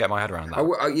hard one to get my head around that.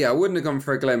 I wouldn't have gone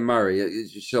for a Glenn Murray.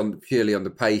 It's just purely on the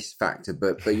pace factor,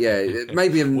 but yeah,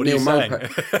 maybe a Neil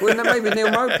Maupay. Well, no, maybe Neil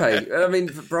Maupay. I mean,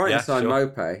 Brighton signed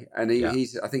Maupay, and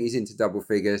I think he's into double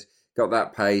figures. Got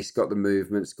that pace, got the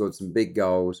movement, scored some big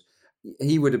goals.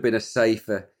 He would have been a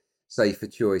safer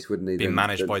choice, wouldn't he? Been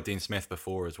managed by Dean Smith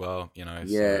before as well, you know.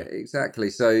 Yeah, exactly.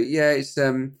 So yeah, it's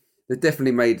they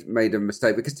definitely made a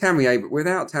mistake because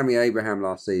without Tammy Abraham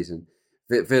last season,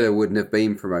 Villa wouldn't have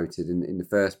been promoted in the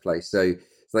first place. So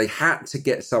they had to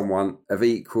get someone of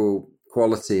equal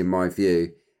quality, in my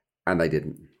view, and they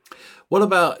didn't. What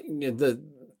about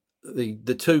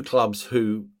the two clubs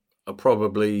who are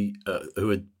probably who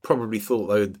had probably thought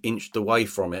they had inched away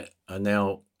from it are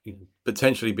now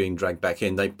potentially being dragged back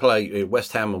in? They play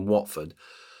West Ham and Watford.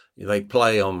 They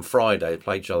play on Friday. They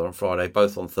play each other on Friday,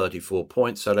 both on 34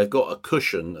 points. So they've got a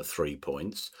cushion of 3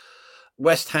 points.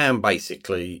 West Ham,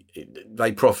 basically,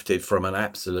 they profited from an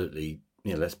absolutely,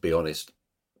 let's be honest,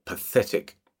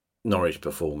 pathetic Norwich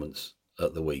performance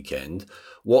at the weekend.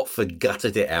 Watford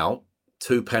gutted it out.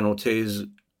 2 penalties,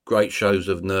 great shows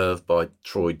of nerve by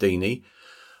Troy Deeney.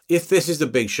 If this is the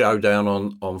big showdown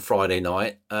on Friday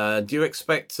night, do you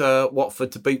expect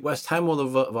Watford to beat West Ham or the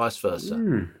vice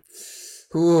versa?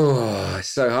 Oh, it's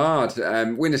so hard.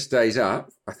 Winner stays up.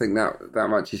 I think that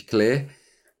much is clear.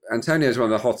 Antonio's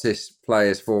one of the hottest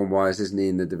players form-wise, isn't he,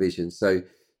 in the division? So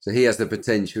he has the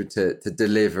potential to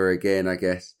deliver again, I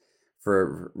guess, for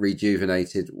a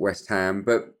rejuvenated West Ham.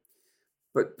 But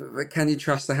can you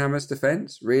trust the Hammers'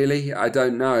 defence? Really? I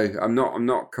don't know. I'm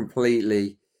not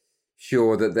completely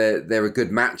sure that they're a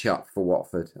good matchup for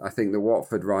Watford. I think that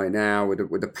Watford right now,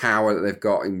 with the power that they've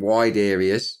got in wide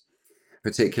areas,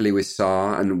 particularly with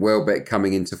Sarr and Welbeck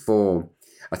coming into form,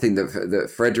 I think that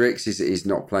Fredericks is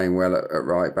not playing well at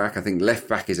right back. I think left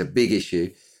back is a big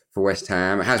issue for West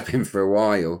Ham. It has been for a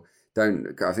while.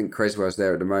 I think Creswell's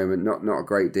there at the moment. Not a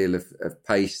great deal of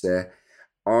pace there.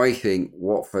 I think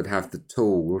Watford have the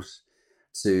tools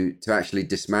to actually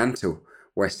dismantle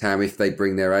West Ham if they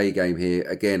bring their A game here.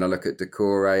 Again, I look at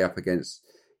Doucouré up against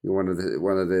one of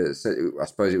the. I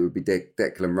suppose it would be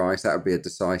Declan Rice. That would be a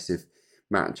decisive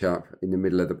matchup in the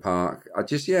middle of the park. I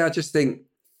just think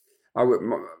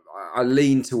I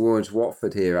lean towards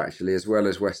Watford here actually, as well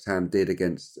as West Ham did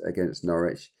against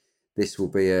Norwich. This will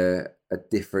be a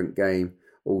different game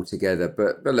altogether.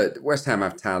 But look, West Ham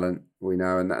have talent, we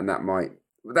know, and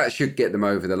that should get them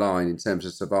over the line in terms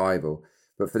of survival.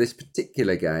 But for this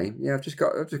particular game, I've just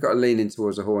got to lean in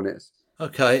towards the Hornets.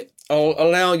 Okay, I'll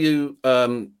allow you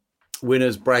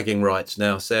winners' bragging rights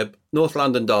now, Seb. North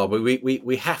London derby.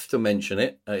 We have to mention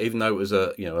it, even though it was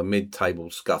a mid-table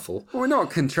scuffle. Well, we're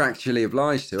not contractually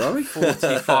obliged to, are we?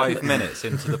 45 minutes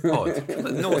into the pod,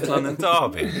 North London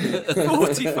derby.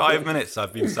 45 minutes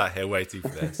I've been sat here waiting for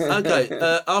this.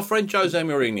 Okay, our friend Jose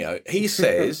Mourinho, he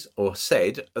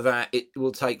said that it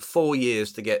will take 4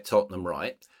 years to get Tottenham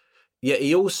right. Yet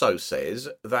he also says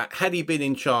that had he been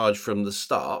in charge from the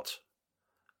start,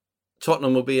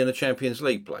 Tottenham will be in a Champions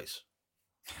League place.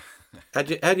 How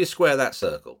do you square that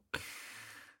circle?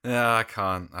 Yeah, I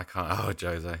can't. Oh,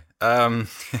 Jose.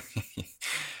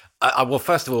 Well,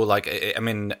 first of all, I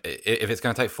mean, if it's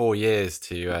going to take 4 years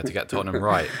to get Tottenham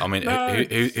right, I mean,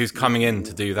 who's coming in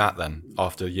to do that then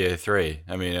after year 3?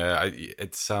 I mean,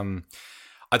 it's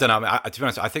I don't know. I mean, to be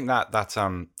honest, I think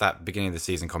that beginning of the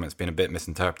season comment's been a bit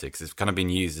misinterpreted because it's kind of been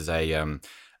used as a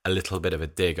little bit of a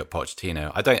dig at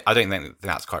Pochettino. I don't think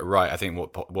that's quite right. I think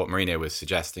what Mourinho was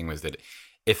suggesting was that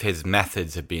if his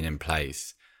methods had been in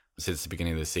place since the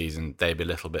beginning of the season, they'd be a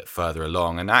little bit further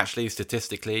along. And actually,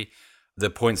 statistically, the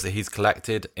points that he's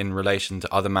collected in relation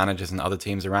to other managers and other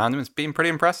teams around him, it's been pretty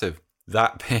impressive.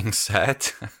 That being said,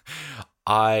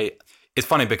 it's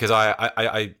funny because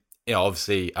I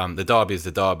obviously the derby is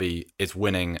the derby. It's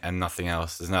winning and nothing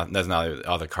else. There's no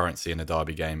other currency in a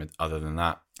derby game other than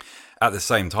that. At the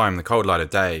same time, the cold light of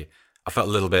day, I felt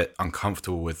a little bit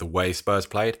uncomfortable with the way Spurs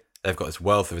played. They've got this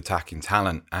wealth of attacking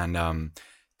talent, and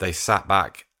they sat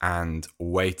back and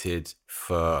waited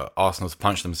for Arsenal to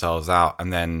punch themselves out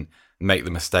and then make the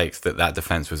mistakes that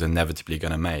defence was inevitably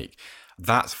going to make.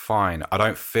 That's fine. I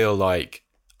don't feel like...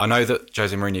 I know that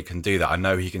Jose Mourinho can do that. I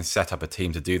know he can set up a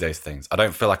team to do those things. I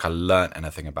don't feel like I learnt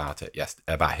anything about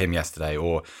him yesterday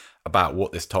or about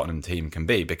what this Tottenham team can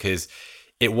be, because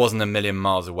it wasn't a million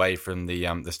miles away from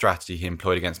the strategy he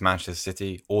employed against Manchester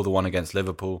City or the one against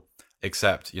Liverpool,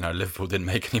 except, Liverpool didn't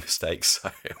make any mistakes,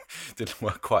 so it didn't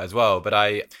work quite as well. But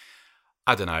I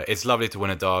I don't know. It's lovely to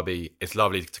win a derby. It's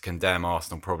lovely to condemn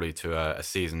Arsenal probably to a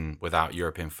season without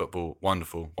European football.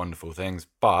 Wonderful, wonderful things.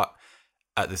 But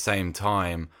at the same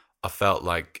time, I felt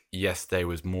like yesterday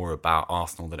was more about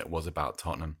Arsenal than it was about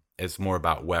Tottenham. It's more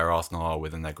about where Arsenal are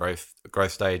within their growth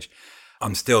stage.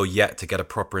 I'm still yet to get a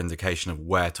proper indication of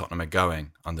where Tottenham are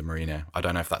going under Mourinho. I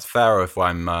don't know if that's fair or if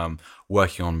I'm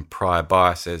working on prior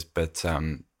biases, but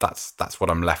that's what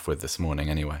I'm left with this morning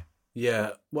anyway.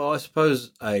 Yeah, well, I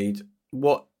suppose, Aid,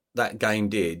 what that game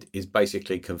did is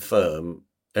basically confirm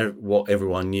what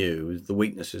everyone knew, the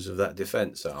weaknesses of that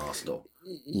defence at Arsenal.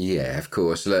 Yeah, of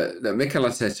course. Look, Mikel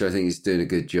Arteta, I think, is doing a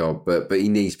good job, but he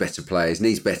needs better players,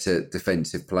 needs better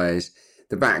defensive players.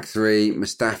 The back three,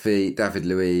 Mustafi, David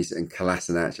Luiz and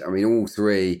Kolasinac, I mean, all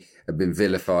three have been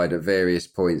vilified at various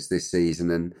points this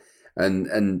season,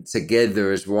 and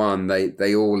together as one,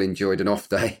 they all enjoyed an off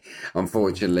day,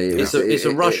 unfortunately. It's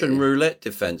a Russian roulette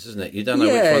defence, isn't it? You don't know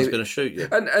which one's going to shoot you.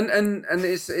 And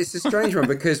it's a strange one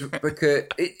because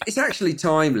it's actually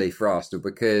timely for Arsenal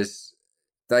because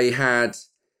they had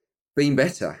been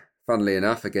better, funnily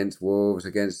enough, against Wolves,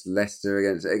 against Leicester,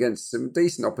 against some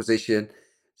decent opposition.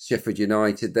 Sheffield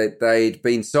United, they'd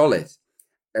been solid.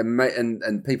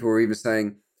 And people were even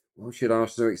saying, well, should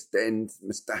Arsenal extend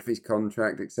Mustafi's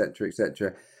contract, etc.,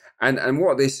 etc.? And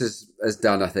what this has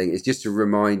done, I think, is just a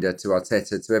reminder to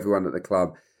Arteta, to everyone at the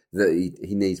club, that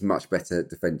he needs much better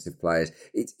defensive players.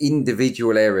 It's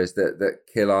individual errors that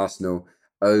kill Arsenal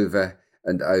over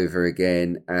and over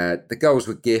again. The goals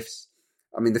were gifts.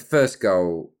 I mean, the first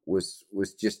goal was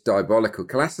just diabolical.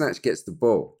 Kolasinac gets the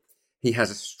ball. He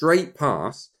has a straight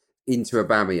pass into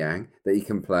Aubameyang that he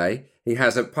can play. He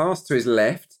has a pass to his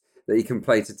left that he can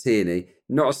play to Tierney.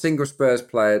 Not a single Spurs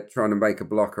player trying to make a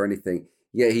block or anything.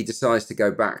 Yet he decides to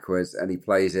go backwards and he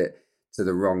plays it to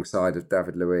the wrong side of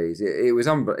David Luiz. It was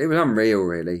unreal,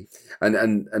 really.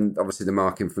 And obviously the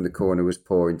marking from the corner was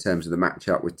poor in terms of the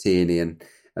matchup with Tierney and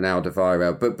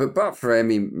Alderweireld. But for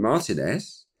Emi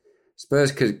Martinez,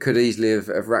 Spurs could easily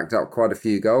have racked up quite a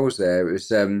few goals there. It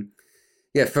was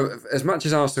for as much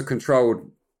as Arsenal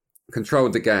controlled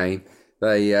the game,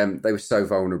 they were so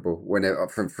vulnerable when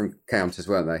from counters,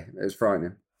 weren't they? It was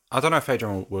frightening. I don't know if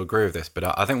Adrian will agree with this, but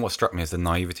I think what struck me is the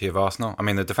naivety of Arsenal. I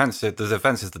mean, the defence is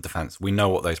the defence. We know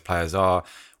what those players are.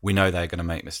 We know they're going to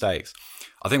make mistakes.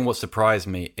 I think what surprised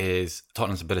me is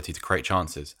Tottenham's ability to create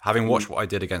chances. Having watched what I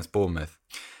did against Bournemouth,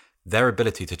 their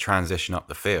ability to transition up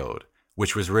the field,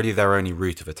 which was really their only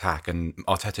route of attack, and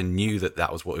Arteta knew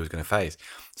that was what he was going to face.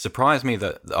 Surprised me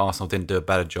that Arsenal didn't do a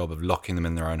better job of locking them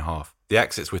in their own half. The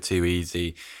exits were too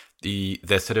easy. The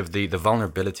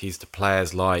vulnerabilities to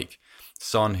players like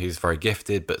Son, who's very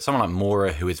gifted, but someone like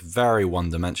Moura, who is very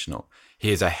one-dimensional.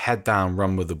 He is a head-down,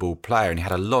 run-with-the-ball player, and he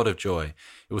had a lot of joy.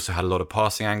 He also had a lot of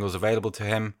passing angles available to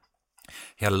him.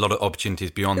 He had a lot of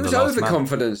opportunities beyond the last man. It was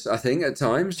overconfidence, I think, at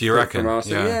times. Do you reckon?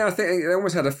 Yeah, I think they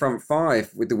almost had a front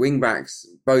five with the wing-backs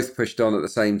both pushed on at the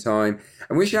same time.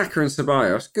 And with Xhaka and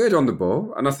Ceballos, good on the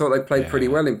ball, and I thought they played pretty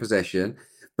well in possession.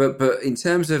 But in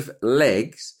terms of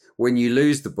legs, when you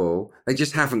lose the ball, they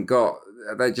just haven't got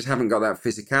that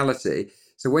physicality.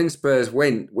 So when Spurs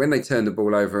when they turned the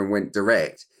ball over and went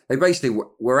direct, they basically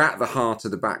were at the heart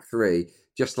of the back three,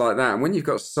 just like that. And when you've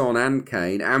got Son and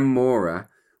Kane and Moura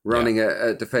running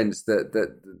a defence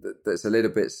that's a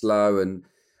little bit slow and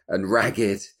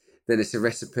ragged, then it's a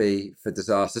recipe for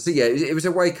disaster. So yeah, it was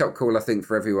a wake-up call, I think,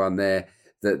 for everyone there,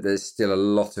 that there's still a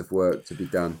lot of work to be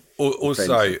done.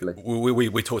 Also,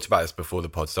 we talked about this before the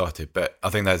pod started, but I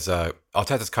think there's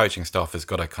Arteta's coaching staff has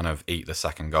got to kind of eat the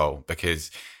second goal,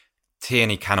 because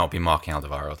Tierney cannot be marking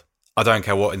Alderweireld. I don't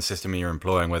care what system you're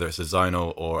employing, whether it's a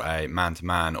zonal or a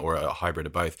man-to-man or a hybrid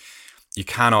of both. You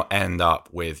cannot end up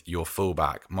with your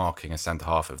fullback marking a centre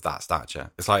half of that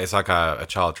stature. It's like a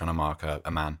child trying to mark a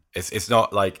man. It's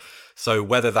not like, so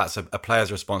whether that's a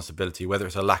player's responsibility, whether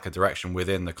it's a lack of direction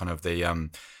within the kind of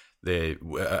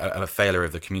a failure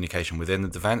of the communication within the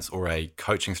defence or a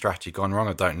coaching strategy gone wrong,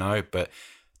 I don't know, but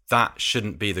that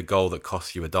shouldn't be the goal that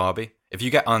costs you a derby. If you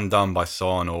get undone by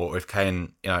Son, or if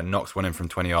Kane knocks one in from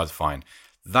 20 yards, fine.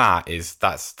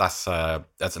 That's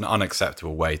an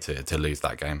unacceptable way to lose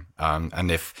that game.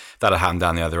 And if that had happened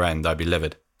down the other end, I'd be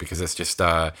livid, because it's just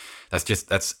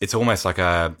it's almost like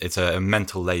it's a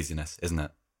mental laziness, isn't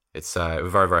it? It's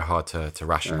very, very hard to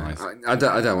rationalise. I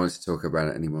don't want to talk about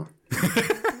it anymore.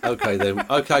 Okay then.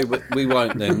 Okay, but we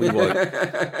won't then. We won't.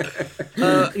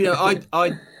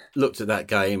 I looked at that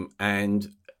game, and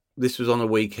this was on a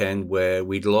weekend where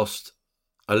we'd lost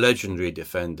a legendary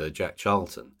defender, Jack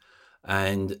Charlton.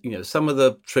 And, some of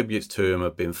the tributes to him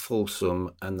have been fulsome,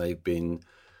 and they've been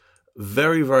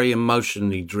very, very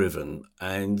emotionally driven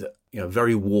and,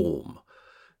 very warm.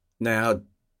 Now,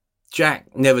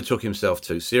 Jack never took himself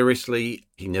too seriously.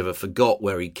 He never forgot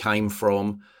where he came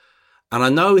from. And I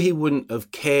know he wouldn't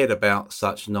have cared about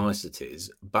such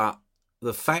niceties, but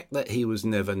the fact that he was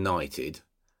never knighted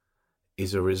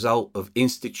is a result of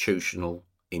institutional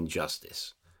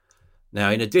injustice.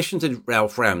 Now, in addition to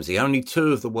Ralph Ramsey, only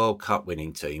two of the World Cup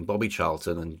winning team, Bobby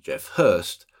Charlton and Geoff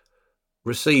Hurst,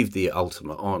 received the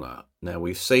ultimate honour. Now,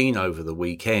 we've seen over the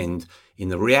weekend, in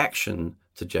the reaction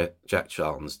to Jack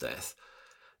Charlton's death,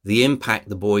 the impact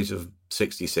the boys of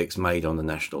 66 made on the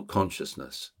national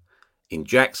consciousness. In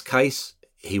Jack's case,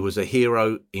 he was a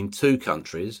hero in two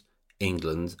countries,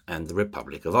 England and the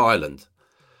Republic of Ireland.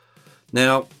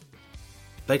 Now,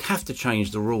 they'd have to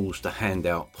change the rules to hand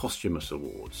out posthumous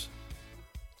awards.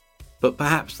 But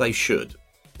perhaps they should.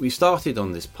 We started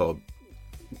on this pod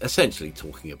essentially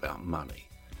talking about money.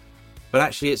 But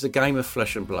actually it's a game of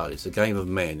flesh and blood, it's a game of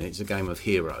men, it's a game of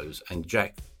heroes, and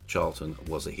Jack Charlton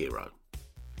was a hero.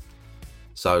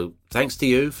 So thanks to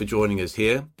you for joining us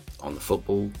here on the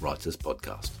Football Writers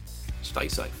Podcast. Stay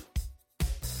safe.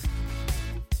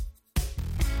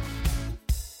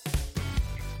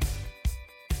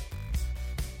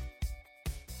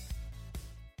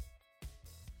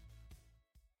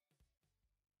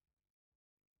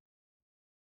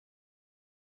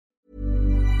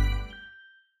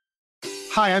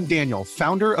 Hi, I'm Daniel,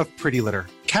 founder of Pretty Litter.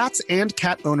 Cats and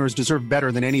cat owners deserve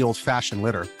better than any old-fashioned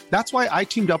litter. That's why I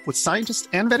teamed up with scientists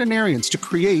and veterinarians to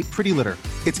create Pretty Litter.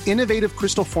 Its innovative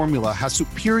crystal formula has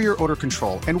superior odor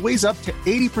control and weighs up to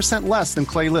 80% less than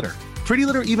clay litter. Pretty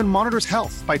Litter even monitors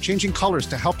health by changing colors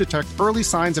to help detect early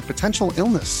signs of potential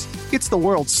illness. It's the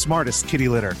world's smartest kitty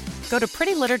litter. Go to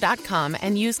prettylitter.com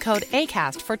and use code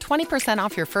ACAST for 20%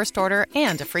 off your first order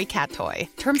and a free cat toy.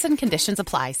 Terms and conditions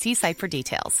apply. See site for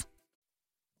details.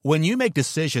 When you make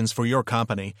decisions for your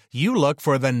company, you look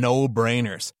for the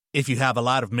no-brainers. If you have a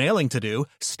lot of mailing to do,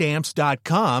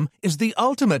 Stamps.com is the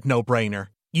ultimate no-brainer.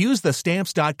 Use the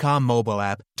Stamps.com mobile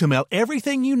app to mail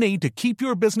everything you need to keep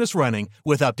your business running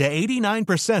with up to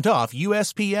 89% off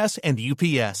USPS and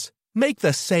UPS. Make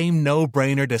the same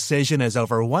no-brainer decision as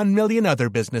over 1 million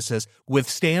other businesses with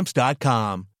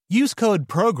Stamps.com. Use code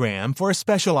PROGRAM for a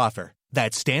special offer.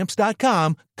 That's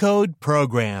Stamps.com, code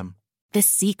PROGRAM. The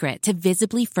secret to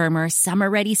visibly firmer,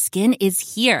 summer-ready skin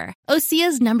is here.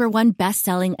 Osea's #1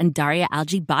 best-selling Undaria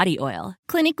Algae Body Oil.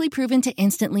 Clinically proven to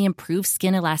instantly improve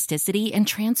skin elasticity and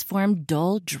transform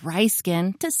dull, dry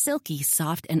skin to silky,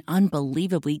 soft, and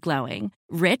unbelievably glowing.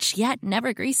 Rich yet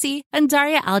never greasy,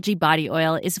 Undaria Algae Body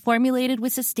Oil is formulated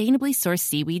with sustainably sourced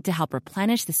seaweed to help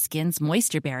replenish the skin's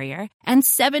moisture barrier, and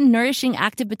 7 nourishing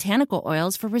active botanical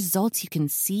oils for results you can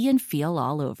see and feel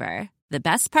all over. The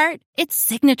best part? Its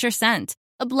signature scent.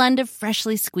 A blend of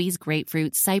freshly squeezed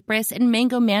grapefruit, cypress, and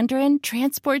mango mandarin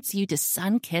transports you to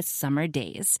sun-kissed summer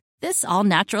days. This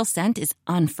all-natural scent is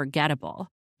unforgettable.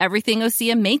 Everything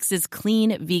Osea makes is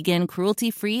clean, vegan,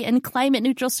 cruelty-free, and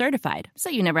climate-neutral certified, so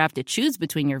you never have to choose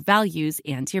between your values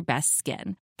and your best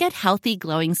skin. Get healthy,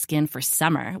 glowing skin for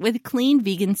summer with clean,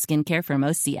 vegan skincare from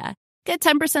Osea. Get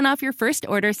 10% off your first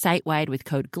order site-wide with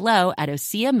code GLOW at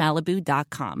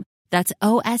OseaMalibu.com. That's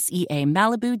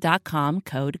OSEAMalibu.com,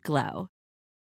 code GLOW.